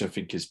 which I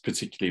think is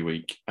particularly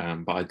weak.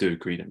 But I do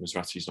agree that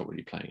Mizrachi's not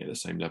really playing at the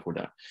same level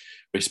that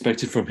we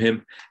expected from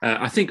him.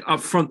 I think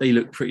up front they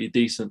look pretty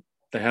decent.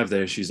 They have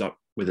their issues up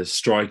with a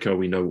striker.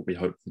 We know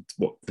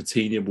what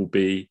Vitinha will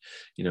be.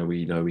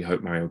 We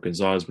hope Mario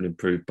Gonzalez will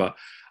improve. But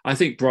I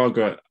think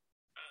Braga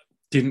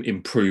didn't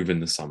improve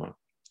in the summer.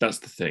 That's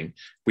the thing.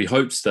 We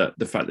hoped that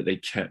the fact that they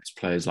kept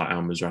players like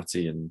Al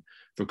Mizrachi and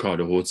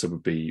Ricardo Horta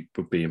would be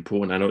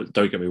important. And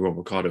don't get me wrong,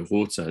 Ricardo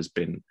Horta has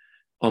been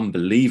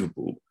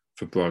unbelievable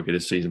for Braga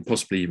this season,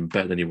 possibly even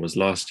better than he was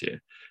last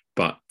year.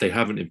 But they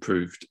haven't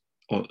improved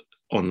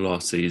on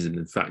last season.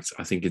 In fact,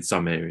 I think in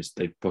some areas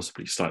they've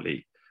possibly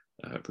slightly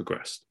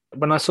progressed.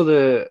 When I saw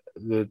the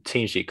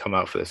team sheet come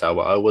out for this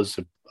album, I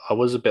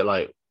was a bit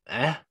like,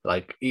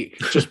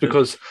 just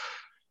because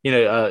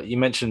you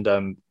mentioned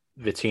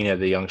Vitinha,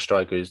 the young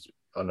striker, who's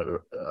on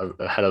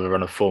a hell of a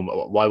run of form.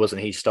 Why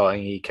wasn't he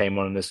starting? He came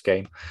on in this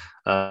game.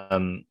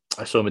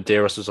 I saw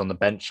Medeiros was on the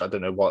bench. I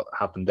don't know what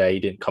happened there. He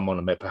didn't come on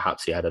a bit.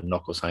 Perhaps he had a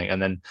knock or something. And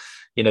then,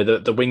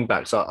 the wing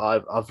backs.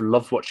 I've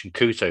loved watching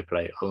Couto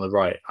play on the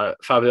right.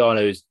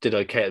 Fabiano did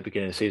okay at the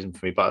beginning of the season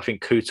for me, but I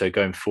think Couto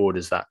going forward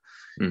is that.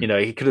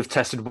 He could have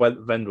tested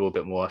Vendel a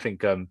bit more. I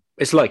think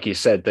it's like you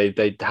said,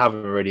 they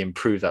haven't really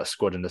improved that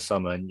squad in the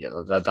summer, and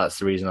that's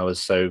the reason I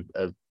was so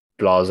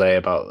blasé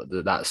about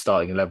that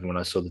starting 11 when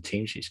I saw the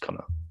team sheets come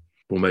out.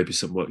 Well, maybe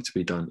some work to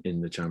be done in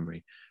the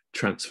January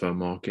transfer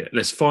market.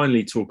 Let's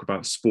finally talk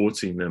about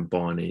Sporting then,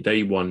 Barney.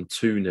 They won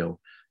 2-0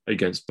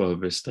 against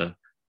Boavista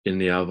in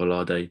the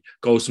Alvalade.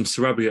 Goals from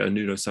Sarabia and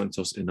Nuno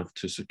Santos enough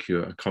to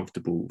secure a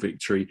comfortable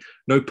victory.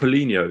 No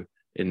Paulinho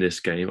in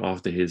this game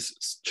after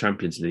his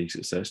Champions League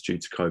success due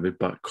to COVID,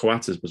 but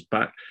Coates was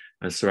back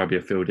and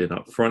Sarabia filled in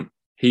up front.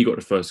 He got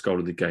the first goal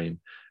of the game.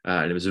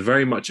 And it was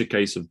very much a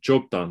case of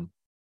job done,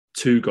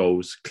 2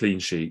 goals, clean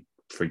sheet,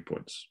 3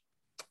 points.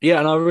 Yeah,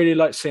 and I really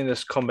like seeing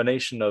this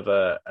combination of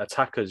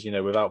attackers,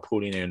 without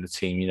Paulinho in the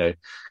team.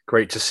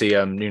 Great to see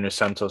Nuno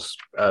Santos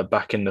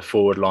back in the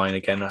forward line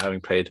again,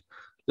 having played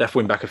left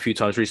wing back a few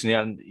times recently.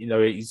 And,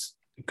 he's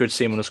good to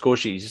see him on the score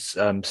sheet. He's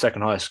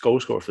second highest goal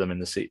scorer for them in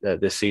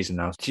this season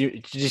now.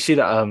 Did you see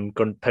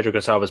that Pedro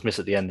Gonçalves miss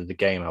at the end of the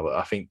game, Albert?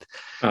 I think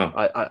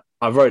I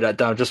wrote that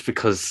down just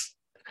because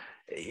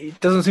it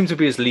doesn't seem to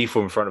be as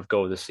lethal in front of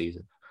goal this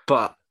season.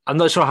 But I'm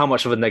not sure how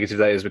much of a negative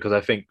that is, because I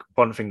think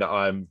one thing that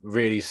I'm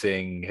really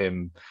seeing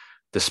him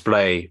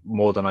display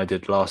more than I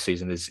did last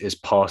season is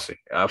passing.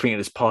 I think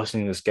his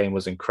passing in this game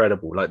was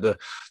incredible. Like the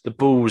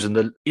balls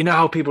and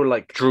how people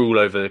like drool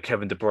over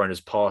Kevin De Bruyne's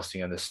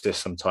passing and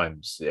assists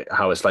sometimes,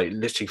 how it's like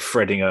literally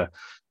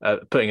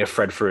putting a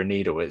thread through a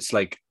needle. It's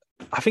like,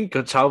 I think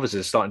Gonçalves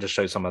is starting to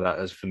show some of that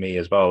as for me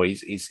as well.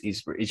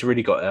 He's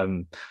really got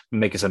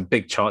making some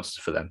big chances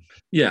for them.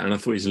 Yeah, and I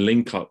thought his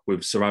link up with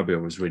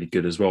Sarabia was really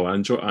good as well. I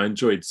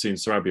enjoyed seeing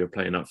Sarabia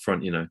playing up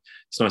front.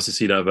 It's nice to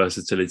see that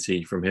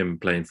versatility from him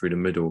playing through the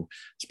middle,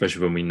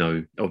 especially when we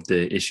know of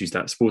the issues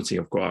that Sporting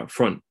have got up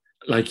front.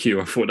 Like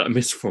you, I thought that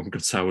miss from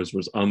Gonçalves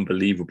was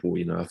unbelievable.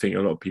 I think a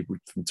lot of people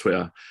from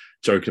Twitter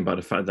joking about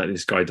the fact that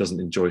this guy doesn't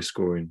enjoy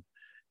scoring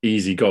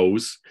easy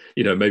goals.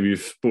 Maybe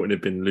if Sporting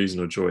had been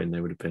losing or drawing,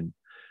 they would have been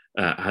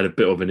had a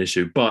bit of an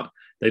issue, but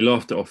they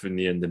laughed it off in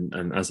the end.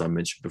 And as I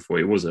mentioned before,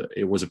 it was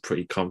a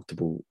pretty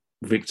comfortable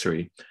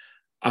victory.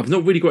 I've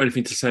not really got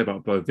anything to say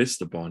about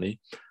Boavista, Barney.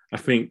 I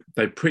think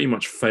they pretty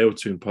much failed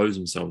to impose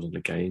themselves on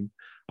the game.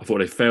 I thought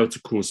they failed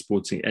to cause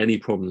Sporting any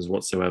problems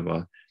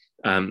whatsoever.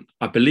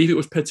 I believe it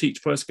was Petit's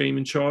first game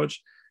in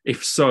charge.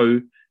 If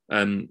so,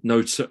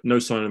 no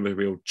sign of a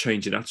real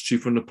change in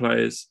attitude from the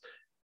players.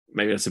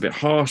 Maybe that's a bit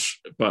harsh,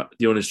 but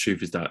the honest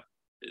truth is that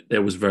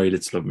there was very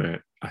little of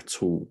merit at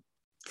all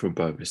from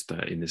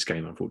Boavista in this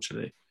game,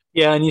 unfortunately.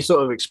 Yeah, and you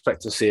sort of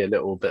expect to see a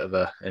little bit of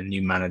a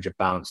new manager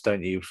bounce,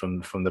 don't you,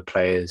 from the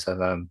players?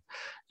 And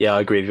I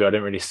agree with you. I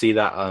didn't really see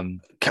that.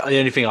 The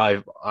only thing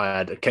I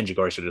had, Kenji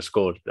Gori should have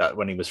scored that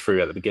when he was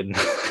through at the beginning.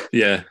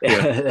 Yeah.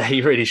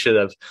 He really should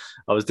have.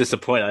 I was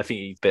disappointed. I think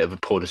he a bit of a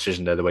poor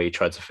decision there, the way he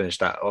tried to finish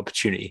that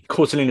opportunity.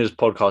 Cortellino's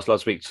podcast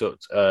last week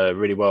talked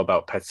really well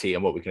about Petit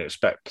and what we can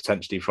expect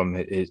potentially from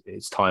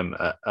his time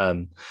at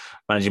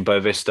managing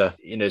Boavista.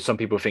 Some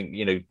people think,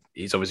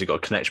 he's obviously got a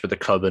connection with the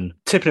club and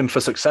tipping him for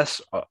success.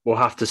 We'll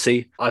have to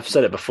see. I've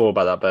said it before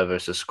about that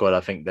Boavista squad.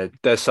 I think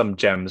there's some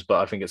gems, but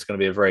I think it's going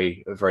to be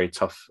a very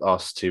tough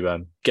ask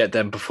to get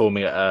them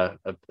performing at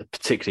a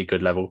particularly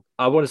good level.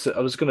 I was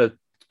going to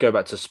go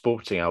back to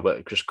Sporting,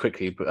 Albert, just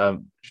quickly, but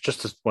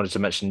wanted to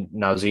mention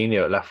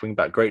Nauzinho at left wing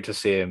back. Great to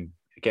see him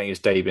getting his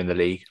debut in the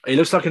league. He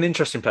looks like an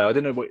interesting player. I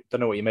don't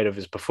know what you made of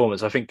his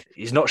performance. I think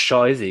he's not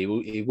shy, is he?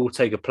 He will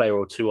take a player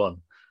or two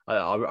on.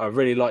 I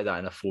really like that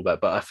in a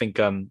fullback, but I think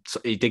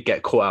he did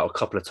get caught out a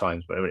couple of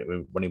times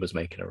when he was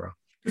making a run.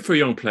 Good for a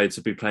young player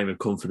to be playing with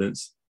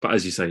confidence, but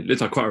as you say,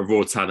 looks like quite a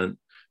raw talent.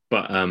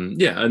 But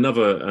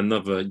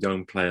another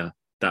young player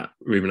that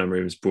Ruben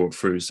Amorim's brought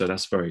through, so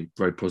that's very,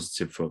 very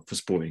positive for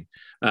Sporting.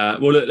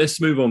 Look,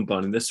 let's move on,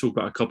 Barney. Let's talk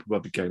about a couple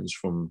of other games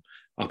from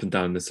up and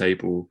down the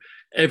table.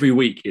 Every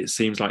week, it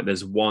seems like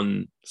there's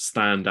one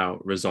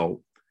standout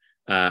result.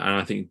 And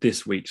I think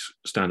this week's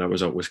standout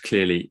result was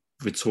clearly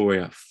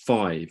Vitoria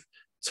 5,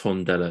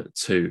 Tondela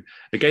 2.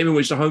 A game in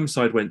which the home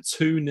side went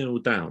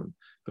 2-0 down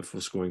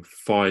before scoring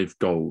 5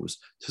 goals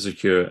to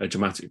secure a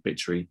dramatic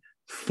victory.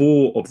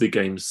 4 of the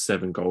game's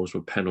 7 goals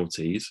were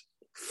penalties,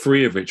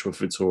 3 of which were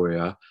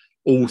Vitoria,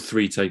 all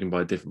 3 taken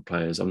by different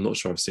players. I'm not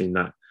sure I've seen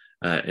that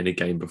in a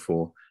game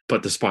before.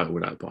 But despite all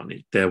that,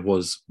 Barney, there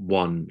was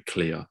one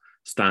clear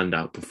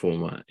standout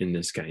performer in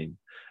this game.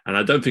 And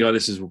I don't think our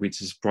listeners will be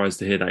too surprised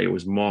to hear that it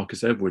was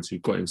Marcus Edwards who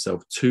got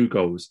himself 2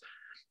 goals.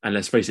 And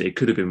let's face it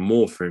could have been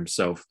more for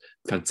himself.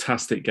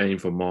 Fantastic game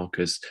for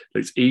Marcus.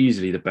 Looks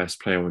easily the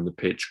best player on the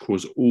pitch,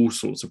 caused all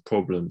sorts of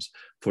problems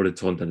for the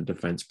Tondela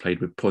defence,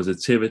 played with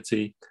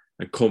positivity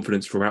and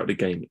confidence throughout the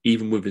game,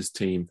 even with his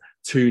team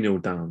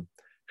 2-0 down.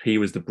 He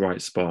was the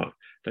bright spark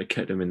that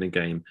kept them in the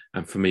game,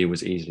 and for me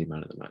was easily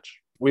man of the match.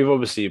 We've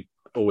obviously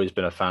always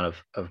been a fan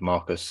of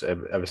Marcus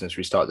ever since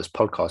we started this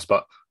podcast,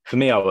 but for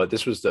me, Albert,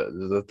 this was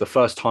the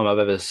first time I've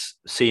ever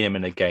seen him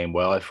in a game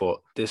where I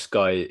thought this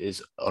guy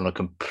is on a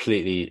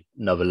completely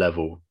another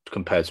level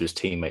compared to his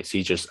teammates.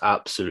 He just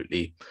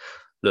absolutely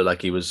looked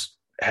like he was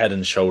head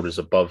and shoulders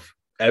above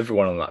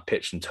everyone on that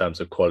pitch in terms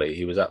of quality.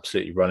 He was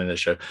absolutely running the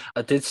show.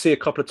 I did see a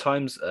couple of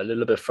times a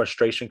little bit of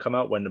frustration come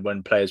out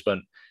when players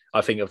weren't. I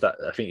think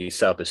he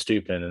set up a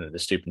Stupin and the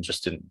Stupin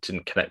just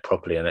didn't connect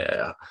properly, and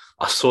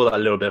I saw that a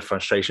little bit of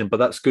frustration. But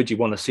that's good. You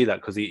want to see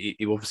that because he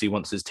obviously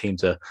wants his team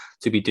to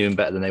be doing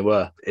better than they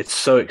were. It's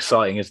so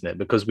exciting, isn't it?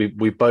 Because we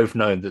both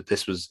know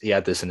that he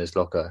had this in his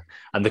locker,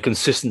 and the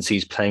consistency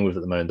he's playing with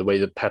at the moment, the way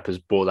that Pepper's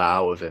brought that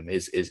out of him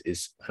is an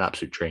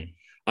absolute dream.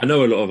 I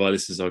know a lot of our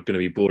listeners are going to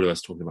be bored of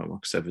us talking about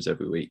Marcus Edwards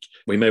every week.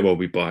 We may well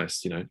be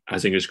biased,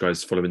 as English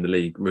guys following the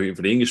league, rooting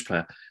for the English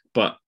player,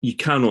 but you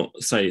cannot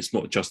say it's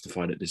not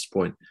justified at this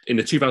point. In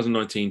the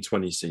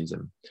 2019-20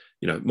 season,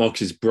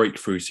 Marcus's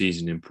breakthrough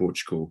season in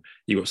Portugal,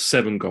 he got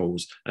 7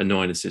 goals and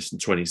 9 assists in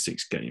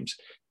 26 games.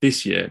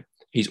 This year,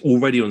 he's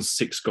already on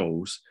 6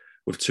 goals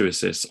with 2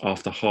 assists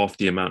after half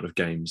the amount of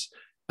games.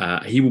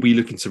 He will be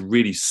looking to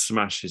really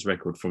smash his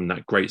record from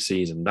that great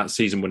season, that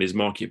season when his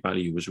market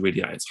value was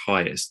really at its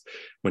highest,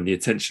 when the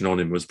attention on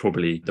him was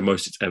probably the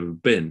most it's ever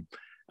been.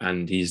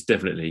 And he's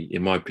definitely,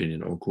 in my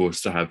opinion, on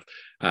course to have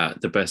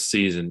the best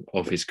season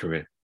of his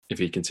career if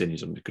he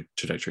continues on the good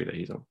trajectory that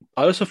he's on.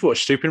 I also thought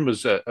Stupin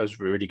was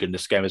really good in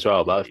this game as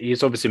well, but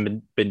he's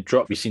obviously been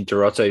dropped. We've seen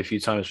Dorotto a few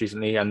times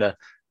recently, and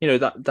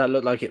that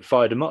looked like it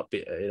fired him up.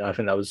 I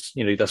think that was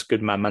that's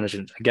good man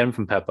management again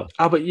from Pepper.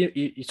 Albert,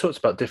 you talked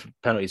about different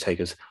penalty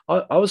takers.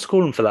 I was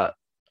calling for that.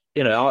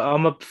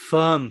 I'm a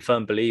firm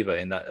believer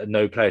in that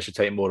no player should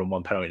take more than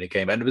 1 penalty in a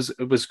game, and it was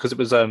because it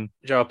was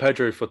João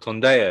Pedro for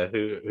Tondela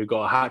who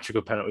got a hat trick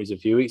of penalties a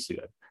few weeks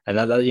ago, and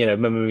that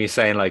remember me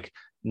saying like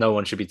no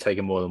one should be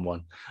taking more than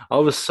 1. I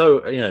was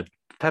so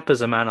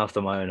Pepper's a man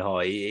after my own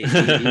heart. He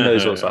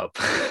knows what's up.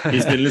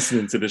 He's been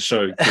listening to the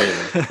show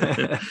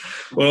clearly.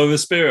 Well, in the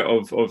spirit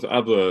of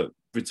other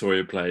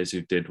Vitoria players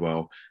who did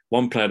well,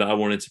 one player that I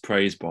wanted to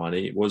praise,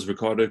 Barney, was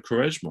Ricardo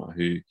Quaresma,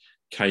 who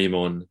came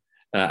on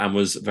and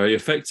was very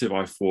effective,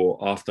 I thought,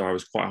 after I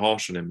was quite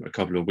harsh on him a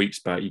couple of weeks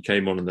back. He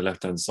came on the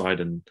left-hand side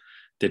and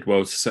did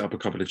well to set up a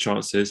couple of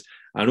chances.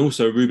 And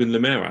also Ruben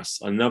Limeras,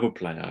 another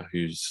player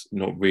who's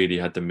not really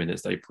had the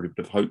minutes they probably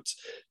would have hoped,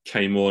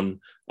 came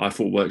on, I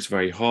thought works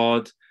very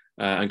hard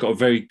and got a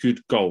very good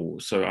goal.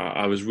 So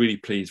I was really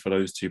pleased for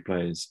those 2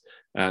 players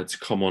to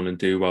come on and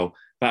do well.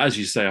 But as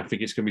you say, I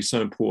think it's going to be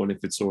so important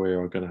if Vitoria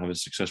are going to have a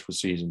successful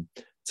season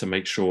to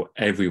make sure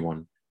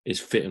everyone is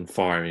fit and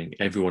firing.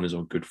 Everyone is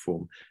on good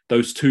form.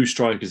 Those 2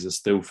 strikers are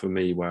still, for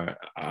me, where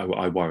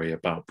I worry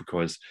about,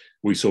 because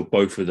we saw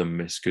both of them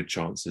miss good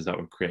chances that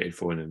were created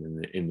for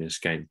them in this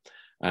game.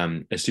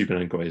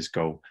 Estupiñán got his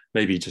goal.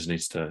 Maybe he just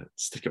needs to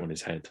stick it on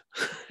his head.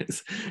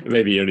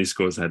 Maybe he only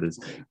scores headers.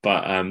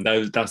 But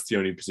that's the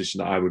only position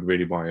that I would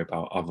really worry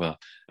about other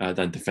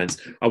than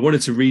defence. I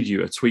wanted to read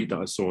you a tweet that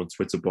I saw on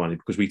Twitter, Barney,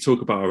 because we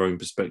talk about our own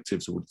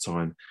perspectives all the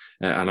time.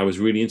 And I was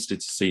really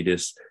interested to see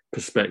this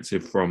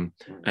perspective from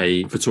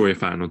a Vitoria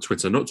fan on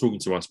Twitter, not talking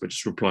to us, but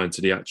just replying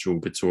to the actual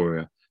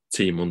Vitoria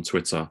team on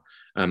Twitter.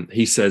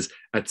 He says,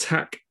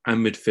 attack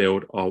and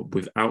midfield are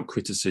without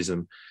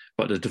criticism,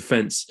 but the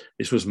defence,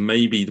 this was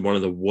maybe one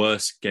of the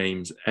worst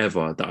games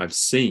ever that I've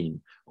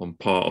seen on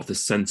part of the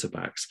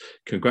centre-backs.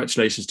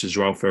 Congratulations to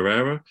João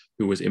Ferreira,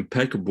 who was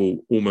impeccable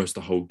almost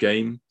the whole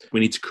game.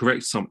 We need to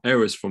correct some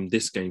errors from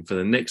this game for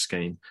the next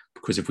game,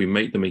 because if we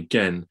make them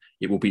again,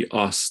 it will be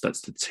us,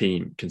 that's the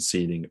team,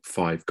 conceding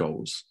 5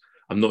 goals.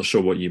 I'm not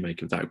sure what you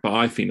make of that, but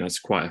I think that's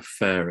quite a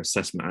fair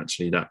assessment,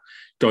 actually, that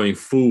going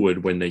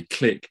forward, when they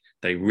click,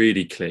 they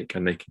really click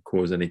and they can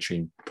cause any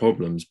team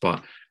problems.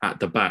 But at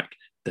the back,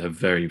 they're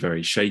very,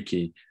 very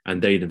shaky.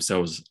 And they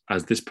themselves,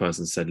 as this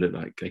person said, look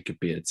like they could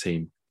be a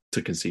team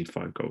to concede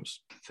 5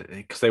 goals.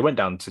 Because they went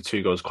down to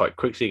 2 goals quite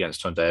quickly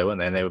against Tondela, weren't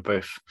they? And they were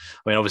both,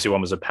 obviously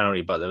one was a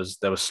penalty, but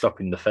there was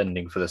stopping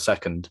defending for the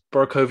second.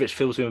 Burakovic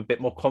fills with a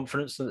bit more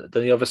confidence than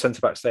the other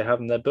centre-backs they have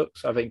in their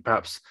books. I think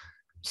perhaps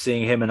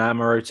seeing him and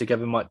Amaro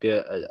together might be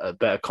a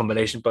better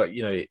combination. But,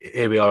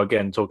 here we are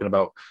again talking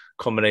about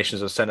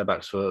combinations of centre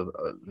backs for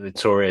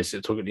Victorious.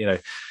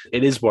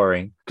 It is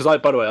worrying because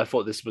by the way, I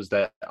thought this was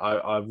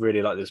I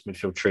really like this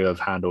midfield trio of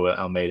Handel,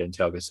 Almeida, and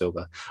Thiago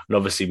Silva. And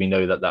obviously, we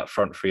know that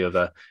front three of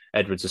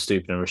Edwards,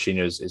 Estupiñán, and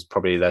Rochinha is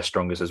probably their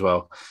strongest as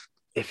well.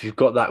 If you've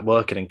got that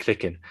working and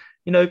clicking,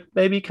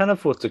 maybe you can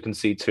afford to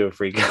concede 2 or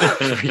 3 goals.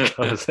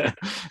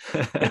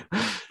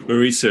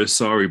 Mauricio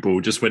Sarri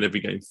ball just win every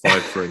game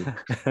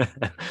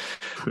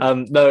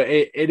 5-3. No,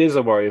 it is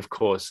a worry, of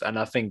course. And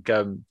I think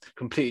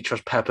completely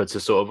trust Pepper to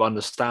sort of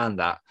understand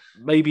that.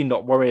 Maybe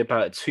not worry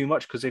about it too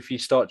much, because if you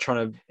start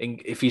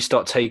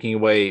taking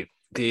away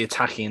the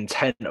attacking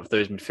intent of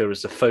those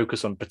midfielders to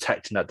focus on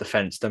protecting that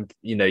defense, then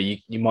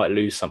you might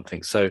lose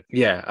something. So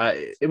yeah,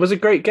 it was a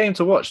great game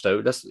to watch, though.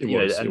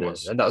 It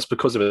was, and that's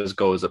because of his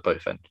goals at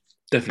both ends.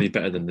 Definitely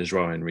better than the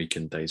Joao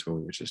Enrique days when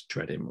we were just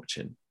dreading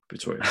watching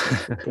Victoria.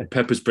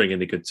 Pepper's bringing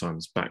the good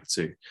times back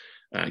to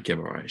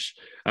Guimarães.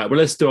 Well,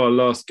 let's do our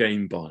last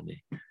game,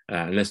 Barney,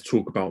 and let's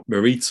talk about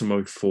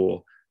Maritimo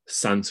 4,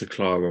 Santa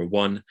Clara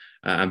 1,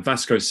 and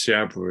Vasco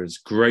Seabra's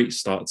great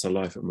start to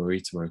life at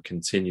Maritimo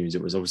continues.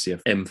 It was obviously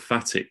an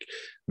emphatic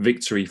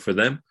victory for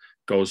them.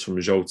 Goals from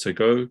João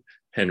Tego,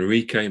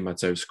 Henrique,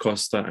 Mateus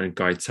Costa, and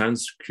Gaetan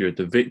secured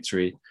the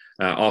victory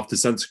after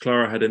Santa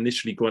Clara had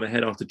initially gone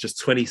ahead after just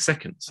 20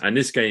 seconds. And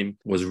this game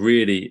was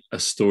really a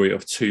story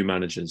of 2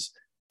 managers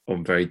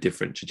on very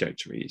different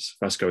trajectories.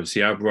 Vasco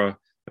Seabra,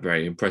 a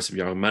very impressive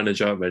young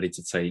manager, ready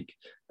to take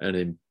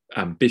an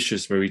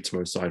ambitious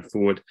Maritimo side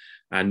forward,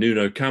 and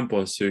Nuno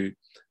Campos, who,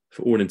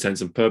 for all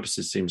intents and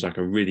purposes, seems like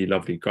a really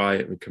lovely guy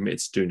and committed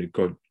to doing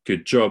a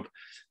good job,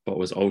 but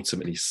was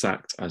ultimately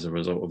sacked as a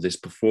result of this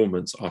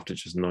performance after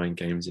just 9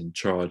 games in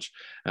charge.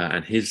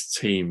 And his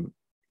team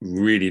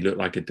really looked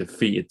like a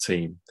defeated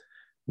team,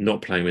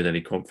 not playing with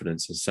any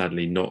confidence and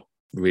sadly not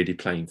really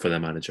playing for their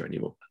manager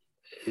anymore.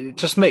 It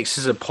just makes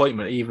his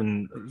appointment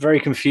even very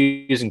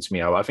confusing to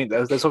me. I think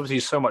there's obviously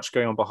so much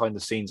going on behind the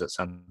scenes at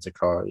Santa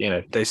Clara.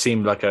 They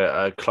seem like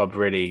a club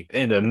really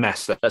in a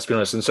mess, let's be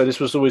honest. And so this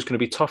was always going to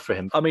be tough for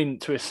him. I mean,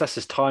 to assess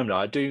his time now,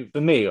 I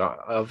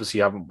obviously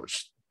haven't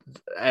watched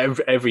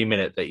every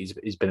minute that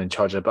he's been in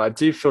charge of, but I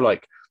do feel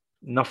like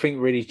nothing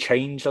really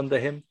changed under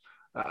him.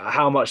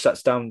 How much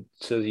that's down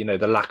to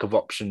the lack of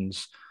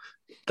options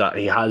that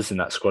he has in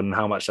that squad, and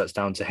how much that's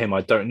down to him,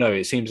 I don't know.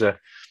 It seems a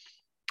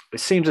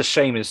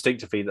shame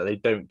instinctively that they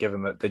didn't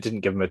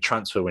give him a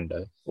transfer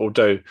window.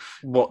 Although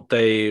what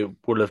they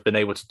would have been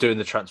able to do in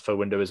the transfer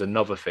window is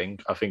another thing.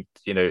 I think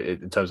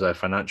in terms of their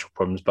financial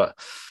problems, but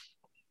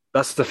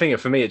that's the thing.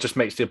 For me, it just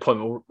makes the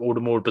appointment all the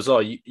more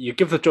bizarre. You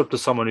give the job to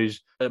someone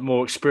who's a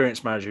more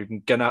experienced manager who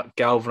can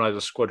galvanise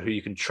a squad who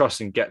you can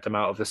trust and get them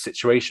out of the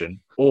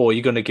situation, or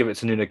you're going to give it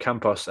to Nuno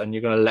Campos and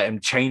you're going to let him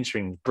change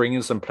things, bring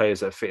in some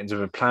players that fit into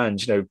the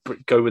plans.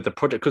 Go with the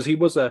project, because he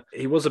was a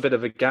bit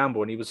of a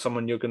gamble, and he was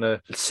someone you're going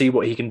to see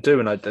what he can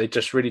do, and they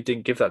just really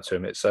didn't give that to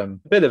him. It's a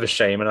bit of a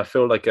shame, and I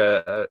feel like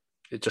it's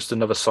just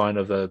another sign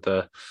of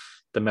the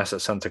mess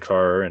at Santa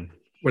Clara are in.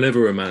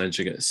 Whenever a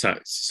manager gets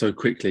sacked so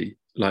quickly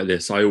like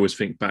this, I always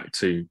think back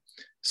to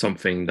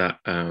something that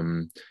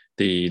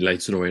the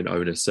Leyton Orient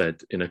owner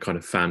said in a kind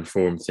of fan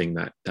forum thing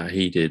that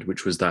he did,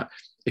 which was that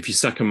if you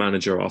sack a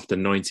manager after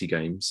 90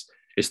 games,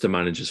 it's the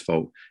manager's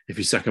fault. If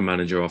you sack a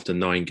manager after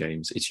 9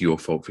 games, it's your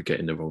fault for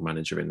getting the wrong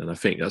manager in. And I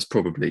think that's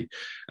probably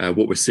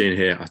what we're seeing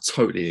here. I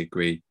totally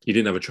agree. He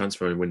didn't have a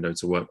transfer window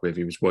to work with.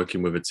 He was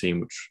working with a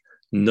team which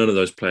none of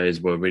those players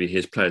were really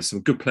his players.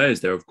 Some good players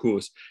there, of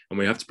course, and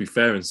we have to be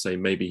fair and say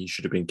maybe he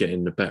should have been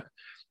getting the better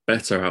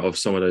out of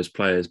some of those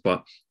players,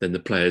 but then the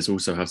players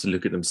also have to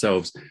look at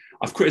themselves.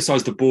 I've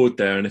criticised the board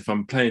there, and if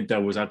I'm playing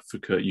devil's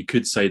advocate, you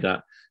could say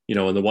that,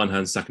 on the one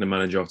hand, sacking a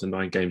manager after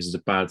 9 games is a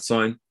bad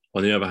sign.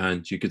 On the other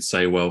hand, you could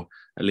say, well,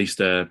 at least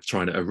they're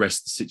trying to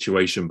arrest the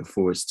situation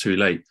before it's too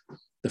late.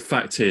 The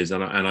fact is,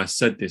 and I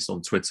said this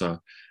on Twitter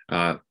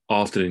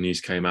after the news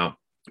came out,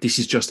 this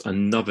is just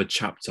another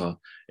chapter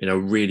in a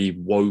really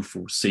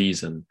woeful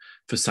season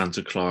for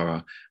Santa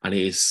Clara, and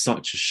it is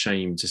such a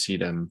shame to see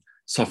them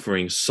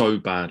suffering so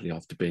badly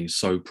after being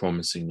so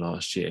promising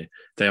last year.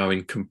 They are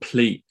in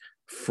complete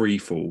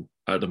freefall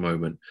at the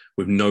moment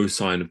with no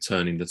sign of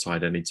turning the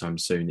tide anytime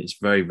soon. It's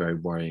very, very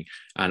worrying.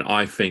 And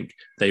I think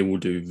they will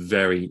do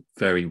very,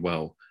 very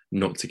well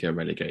not to get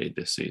relegated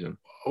this season.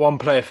 One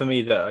player for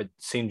me that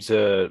seems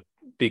to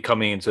be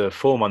coming into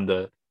form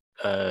under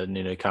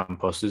Nuno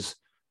Campos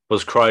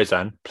was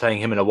Kryzan, playing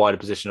him in a wider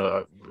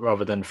position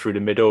rather than through the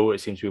middle.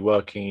 It seems to be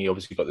working. He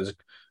obviously got this.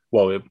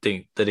 Well,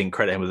 they didn't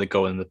credit him with a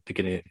goal in the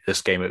beginning of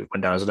this game. It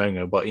went down as an own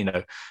goal, but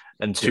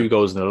and 2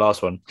 goals in the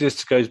last one.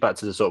 This goes back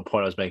to the sort of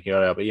point I was making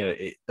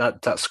earlier.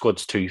 But that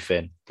squad's too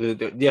thin.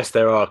 Yes,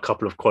 there are a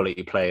couple of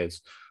quality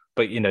players,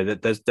 but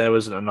there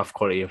wasn't enough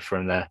quality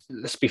from there.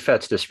 Let's be fair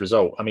to this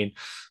result. I mean,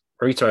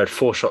 Marito had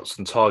 4 shots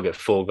on target,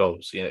 4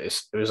 goals. It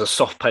was a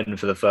soft pen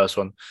for the first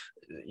one.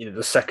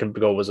 The second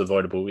goal was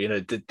avoidable.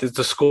 The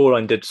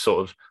scoreline did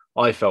sort of,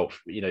 I felt,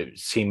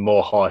 seem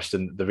more harsh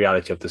than the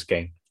reality of this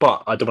game.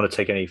 But I don't want to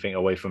take anything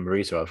away from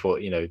Marito. I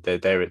thought,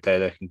 they're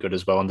looking good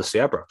as well under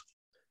Seabra.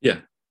 Yeah,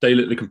 they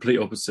look the complete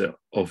opposite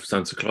of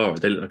Santa Clara.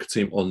 They look like a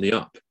team on the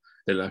up.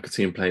 They look like a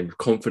team playing with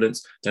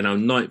confidence. They're now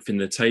ninth in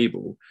the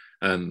table.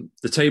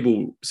 The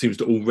table seems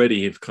to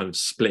already have kind of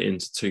split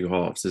into two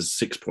halves. There's a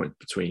 6 point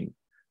between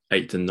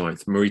 8th and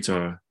 9th.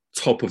 Maritime are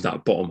top of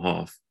that bottom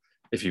half,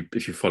 if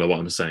you follow what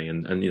I'm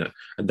saying. And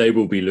they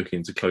will be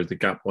looking to close the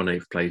gap on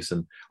 8th place.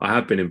 And I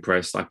have been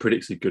impressed. I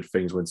predicted good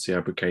things when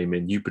Seabra came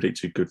in. You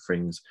predicted good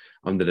things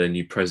under their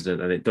new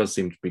president, and it does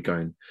seem to be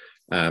going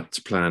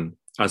to plan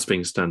as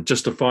things stand.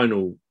 Just a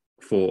final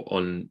thought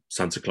on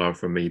Santa Clara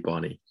from me,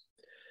 Barney.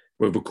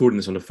 We're recording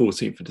this on the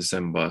 14th of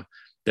December.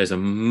 There's a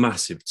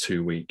massive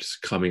 2 weeks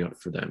coming up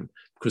for them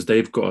because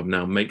they've got to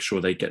now make sure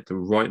they get the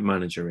right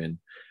manager in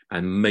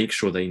and make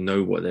sure they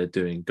know what they're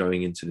doing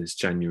going into this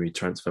January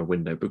transfer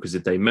window. Because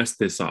if they mess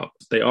this up,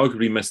 they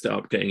arguably messed it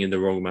up getting in the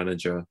wrong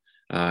manager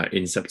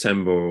in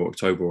September or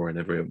October or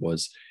whenever it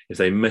was. If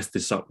they mess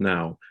this up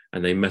now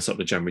and they mess up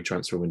the January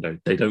transfer window,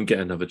 they don't get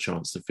another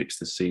chance to fix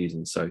the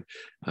season. So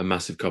a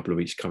massive couple of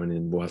weeks coming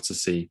in. We'll have to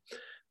see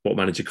what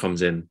manager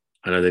comes in.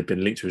 I know they've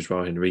been linked to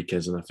Israel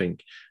Henriquez, and I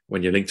think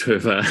when you're linked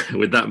with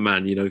that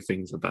man, you know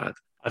things are bad.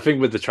 I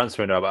think with the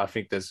transfer window, I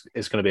think it's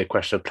going to be a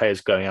question of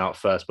players going out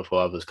first before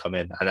others come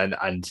in,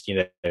 and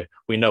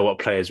we know what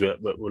players we're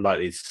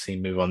likely to see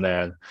move on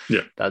there, and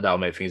that'll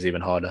make things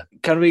even harder.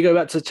 Can we go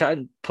back to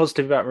chatting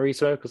positive about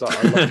Marito? Because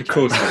I love of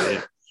course.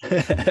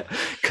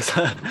 Because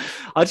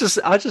I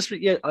just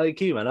like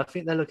you, man. I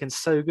think they're looking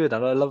so good,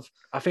 and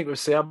I think with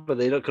Seabra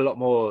they look a lot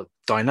more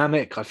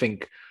dynamic. I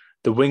think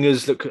the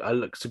wingers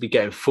look to be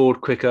getting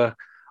forward quicker.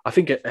 I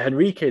think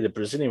Henrique, the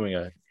Brazilian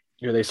winger,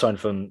 they signed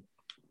from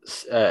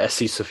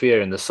SC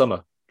Sofia in the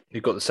summer, who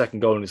got the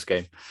second goal in this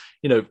game.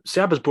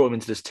 Seabra's brought him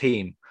into this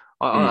team.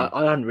 I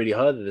hadn't really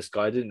heard of this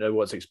guy. I didn't know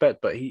what to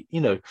expect, but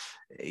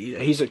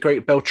he's a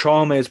great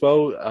Beltrame as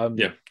well.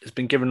 Has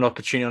been given an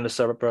opportunity on the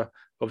Seabra.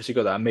 Obviously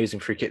got that amazing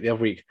free kick the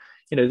other week.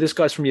 This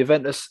guy's from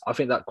Juventus. I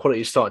think that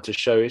quality is starting to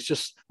show. It's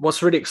just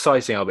what's really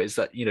exciting, Albert, is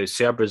that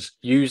Seabra's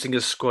using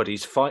his squad.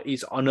 He's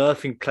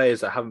unearthing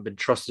players that haven't been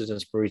trusted in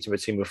Maritime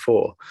team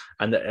before,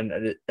 and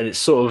it's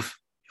sort of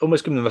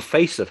almost giving them a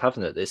facelift,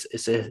 haven't it?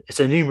 It's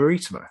a new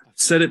Maritime. I've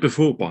said it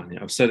before, Barney.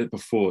 I've said it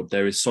before.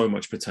 There is so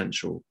much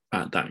potential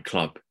at that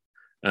club,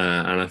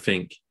 and I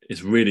think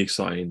it's really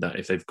exciting that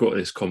if they've got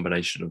this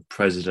combination of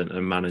president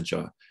and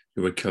manager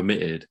who are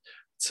committed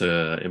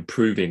to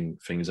improving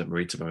things at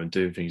Maritime and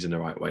doing things in the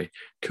right way,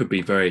 could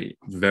be very,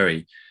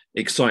 very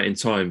exciting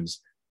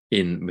times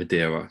in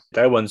Madeira.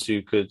 They're ones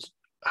who could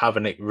have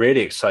a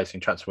really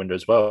exciting transfer window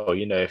as well.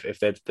 If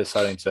they're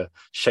deciding to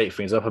shake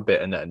things up a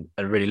bit and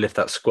really lift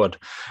that squad.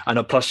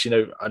 And plus,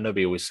 I know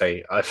we always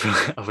say,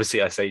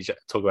 obviously I say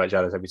talk about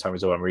Jadas every time we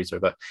talk about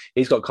Maritime, but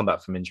he's got to come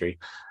back from injury.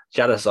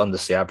 Jadas under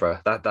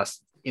Seabra,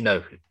 that's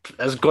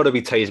there's got to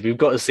be taste. We've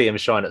got to see him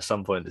shine at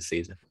some point this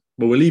season.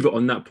 Well, we'll leave it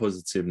on that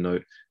positive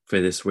note for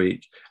this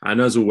week.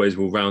 And as always,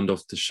 we'll round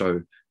off the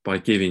show by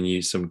giving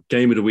you some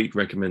game of the week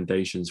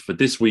recommendations for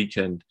this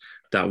weekend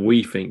that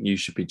we think you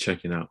should be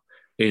checking out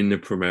in the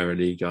Primera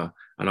Liga.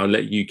 And I'll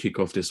let you kick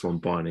off this one,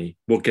 Barney.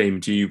 What game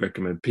do you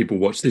recommend people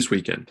watch this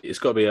weekend? It's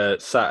got to be a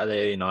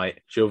Saturday night,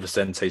 Gil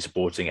Vicente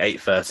Sporting,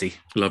 8:30.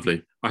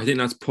 Lovely. I think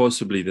that's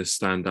possibly the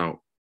standout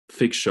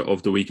fixture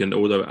of the weekend.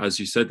 Although, as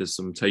you said, there's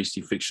some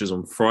tasty fixtures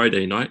on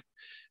Friday night.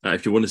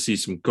 If you want to see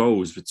some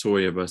goals,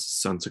 Vitoria versus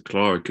Santa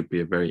Clara could be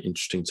a very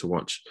interesting to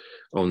watch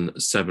on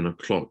 7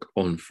 o'clock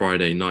on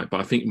Friday night. But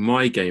I think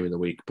my game of the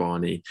week,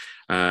 Barney,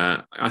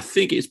 I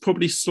think it's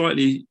probably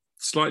slightly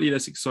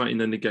less exciting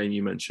than the game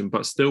you mentioned,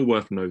 but still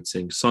worth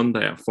noting.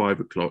 Sunday at 5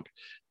 o'clock,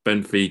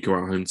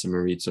 Benfica at home to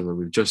Maritime. And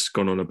we've just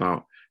gone on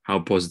about how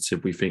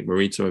positive we think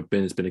Maritime have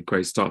been. It's been a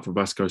great start for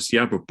Vasco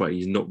Seabra, but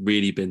he's not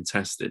really been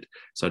tested.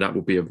 So that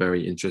will be a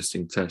very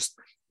interesting test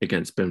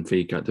against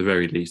Benfica. At the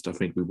very least, I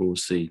think we will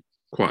see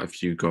quite a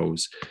few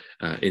goals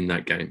in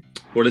that game.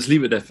 Well, let's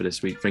leave it there for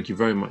this week. Thank you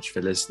very much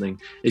for listening.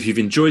 If you've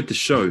enjoyed the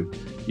show,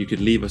 you could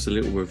leave us a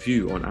little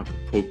review on Apple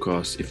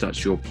Podcasts if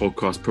that's your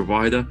podcast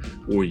provider,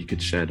 or you could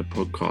share the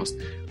podcast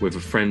with a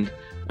friend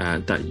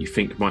that you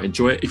think might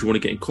enjoy it. If you want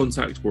to get in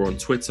contact, we're on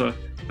Twitter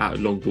at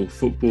Longball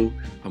Football,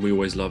 and we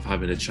always love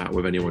having a chat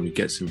with anyone who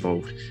gets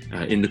involved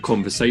in the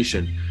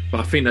conversation. But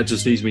I think that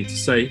just leaves me to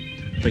say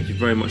thank you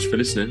very much for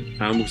listening,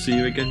 and we'll see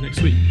you again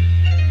next week.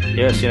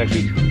 Yeah, see you next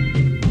week.